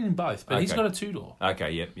can get it in both, but he's Okay. got a 2-door.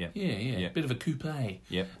 Okay, yep, yep. Yeah. Bit of a coupe.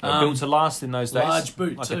 Yep. Built to last in those days. Large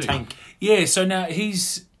boot like too. a tank. Yeah, so now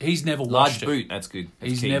he's never Large washed boot, it. that's good.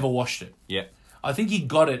 That's He's key. never washed it. Yep. I think he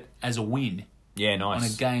got it as a win Yeah, on a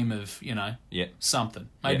nice. game of Yep. something,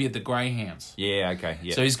 maybe Yeah. at the Greyhounds. Yeah, okay,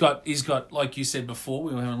 yeah. So he's got like you said before,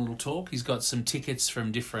 we were having a little talk. He's got some tickets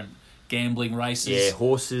from different gambling races. yeah,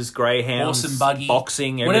 horses, greyhounds, Horse and buggy,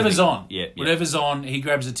 boxing, everything. whatever's on. Yeah, Whatever's on, he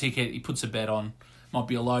grabs a ticket, he puts a bet on. Might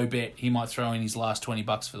be a low bet. He might throw in his last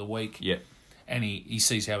 $20 for the week. Yeah. And he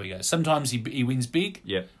sees how he goes. Sometimes he wins big.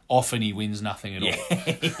 Yeah. Often he wins nothing at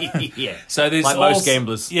all. Yeah. So there's Like most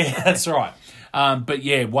gamblers. Yeah, that's right. But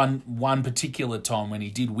yeah, one particular time when he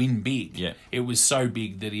did win big, Yeah. it was so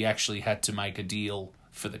big that he actually had to make a deal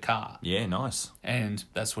for the car. Yeah, nice. And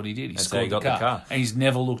that's what he did. He That's scored how he got the car. And he's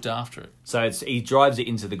never looked after it. So he drives it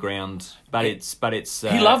into the ground, but it's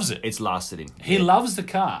He loves it. It's lasted him. He loves the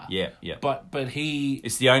car. Yeah, yeah. But he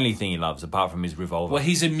It's the only thing he loves apart from his revolver. well,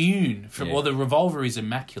 he's immune from. Yeah. Well, the revolver is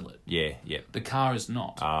immaculate. yeah, yeah. The car is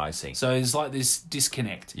not. Ah, I see. So there's like this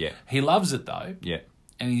disconnect. Yeah. He loves it though, Yeah.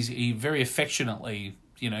 and he very affectionately,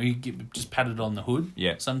 just pat it on the hood.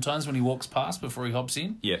 Yeah. Sometimes when he walks past before he hops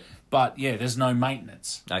in. Yeah. But yeah, there's no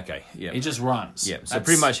maintenance. Okay. Yeah. He just runs. yeah. So That's-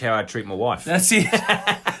 pretty much how I treat my wife. That's it.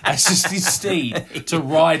 That's just his steed to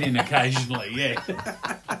ride in occasionally. Yeah.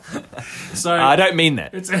 So I don't mean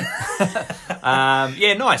that. it's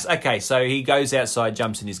Yeah, nice. Okay, so he goes outside,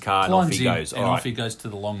 jumps in his car, and off climbs he in, goes. and All off right. he goes to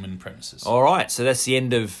the Longman premises. All right. So that's the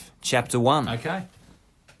end of chapter 1. Okay.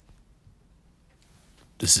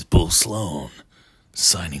 This is Bull Sloan,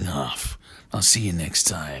 signing off. I'll see you next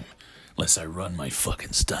time, unless I run my fucking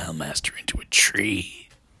Stylemaster into a tree.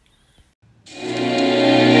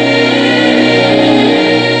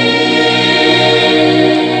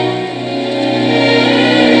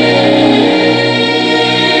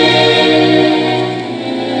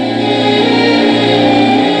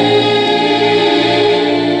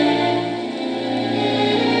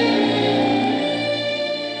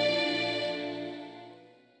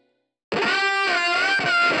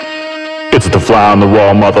 It's the Fly on the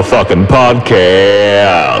Wall motherfucking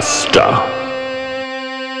podcast.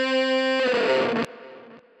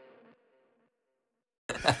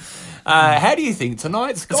 How do you think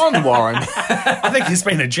tonight's gone, Warren? I think it's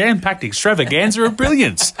been a jam-packed extravaganza of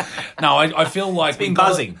brilliance. No, I feel like been we've got-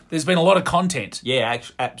 buzzing. There's been a lot of content Yeah,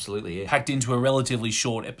 absolutely. Yeah. packed into a relatively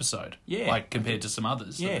short episode. Yeah. Like compared to some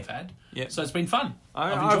others that Yeah. we've had. Yeah. So it's been fun.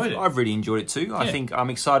 I've I've enjoyed it. I've really enjoyed it too. I Yeah. think I'm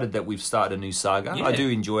excited that we've started a new saga. Yeah. I do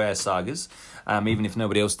enjoy our sagas, even if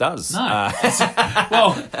nobody else does. No.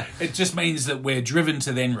 Well, it just means that we're driven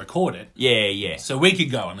to then record it. Yeah, yeah. So we could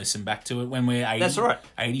go and listen back to it when we're 80. That's right.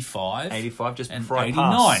 85. 85 just and before I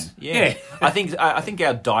 89. pass. Yeah. I think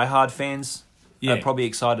our diehard fans Yeah. are probably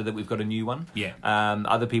excited that we've got a new one. Yeah.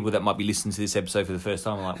 Other people that might be listening to this episode for the first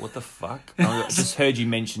time are like, what the fuck? I just heard you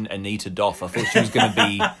mention Anita Doff. I thought she was going to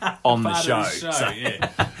be on the Part show. of the show, So- yeah.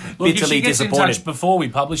 Look, if Bitterly she gets in disappointed. touch before we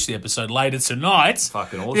publish the episode later tonight.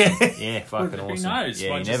 Fucking awesome. Yeah. Yeah, fucking Who awesome. knows? Yeah,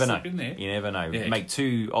 Might you just never know. slip in there. You never know. Yeah. Make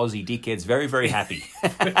two Aussie dickheads very, very happy.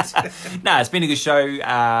 No, it's been a good show.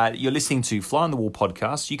 You're listening to Fly on the Wall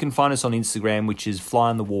podcast. You can find us on Instagram, which is Fly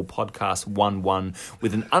on the Wall podcast 11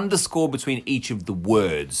 with an underscore between each each of the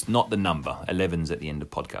words, not the number. 11's at the end of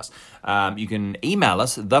podcast. You can email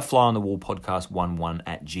us,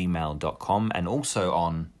 theflyonthewallpodcast11@gmail.com, and also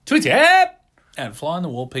on Twitter at Fly on the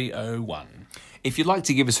Wall PO1. If you'd like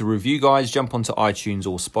to give us a review, guys, jump onto iTunes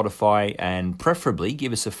or Spotify and preferably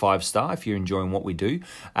give us a 5-star if you're enjoying what we do.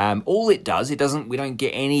 All it does, we don't get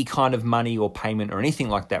any kind of money or payment or anything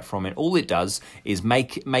like that from it. All it does is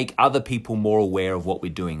make other people more aware of what we're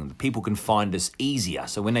doing. People can find us easier.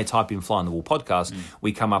 So when they type in Fly on the Wall podcast,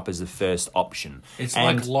 we come up as the first option. It's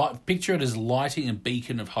like picture it as lighting a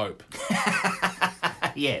beacon of hope.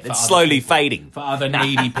 Yeah, that's slowly fading. For other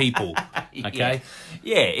needy people, okay?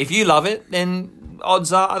 Yeah, if you love it, then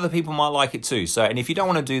odds are other people might like it too. So, and if you don't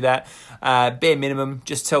want to do that, bare minimum,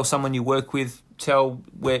 just tell someone you work with, tell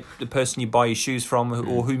where the person you buy your shoes from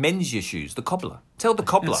or who mends your shoes, the cobbler. Tell the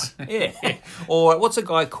cobbler, yeah. Or what's a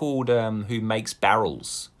guy called who makes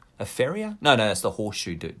barrels? A farrier? No, that's the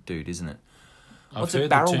horseshoe dude, isn't it? What's a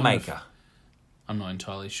barrel maker? I'm not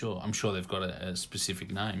entirely sure. I'm sure they've got a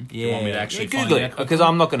specific name. Yeah. You want me to actually Google find it? out? Because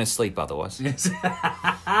I'm not going to sleep otherwise. Which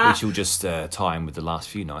will just tie in with the last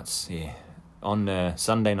few nights. Yeah. On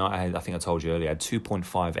Sunday night, I think I told you earlier, I had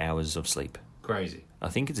 2.5 hours of sleep. Crazy. I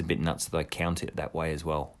think it's a bit nuts that I count it that way as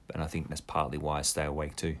well. And I think that's partly why I stay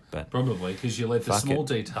awake too. But Probably because you let the small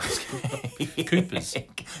details. Coopers.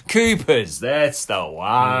 Coopers, that's the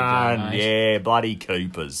one. mate. Yeah, bloody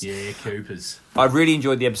Coopers. Yeah, Coopers. I've really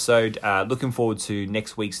enjoyed the episode. Looking forward to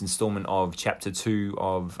next week's instalment of Chapter 2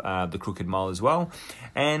 of The Crooked Mile as well.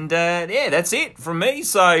 And yeah, that's it from me.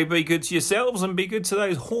 So be good to yourselves and be good to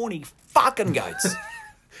those horny fucking goats.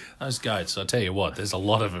 Those goats, I tell you what, there's a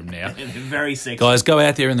lot of them now. Very sexy. Guys, go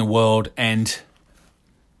out there in the world and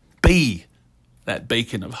be that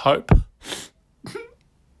beacon of hope.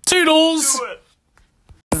 Toodles! Do it.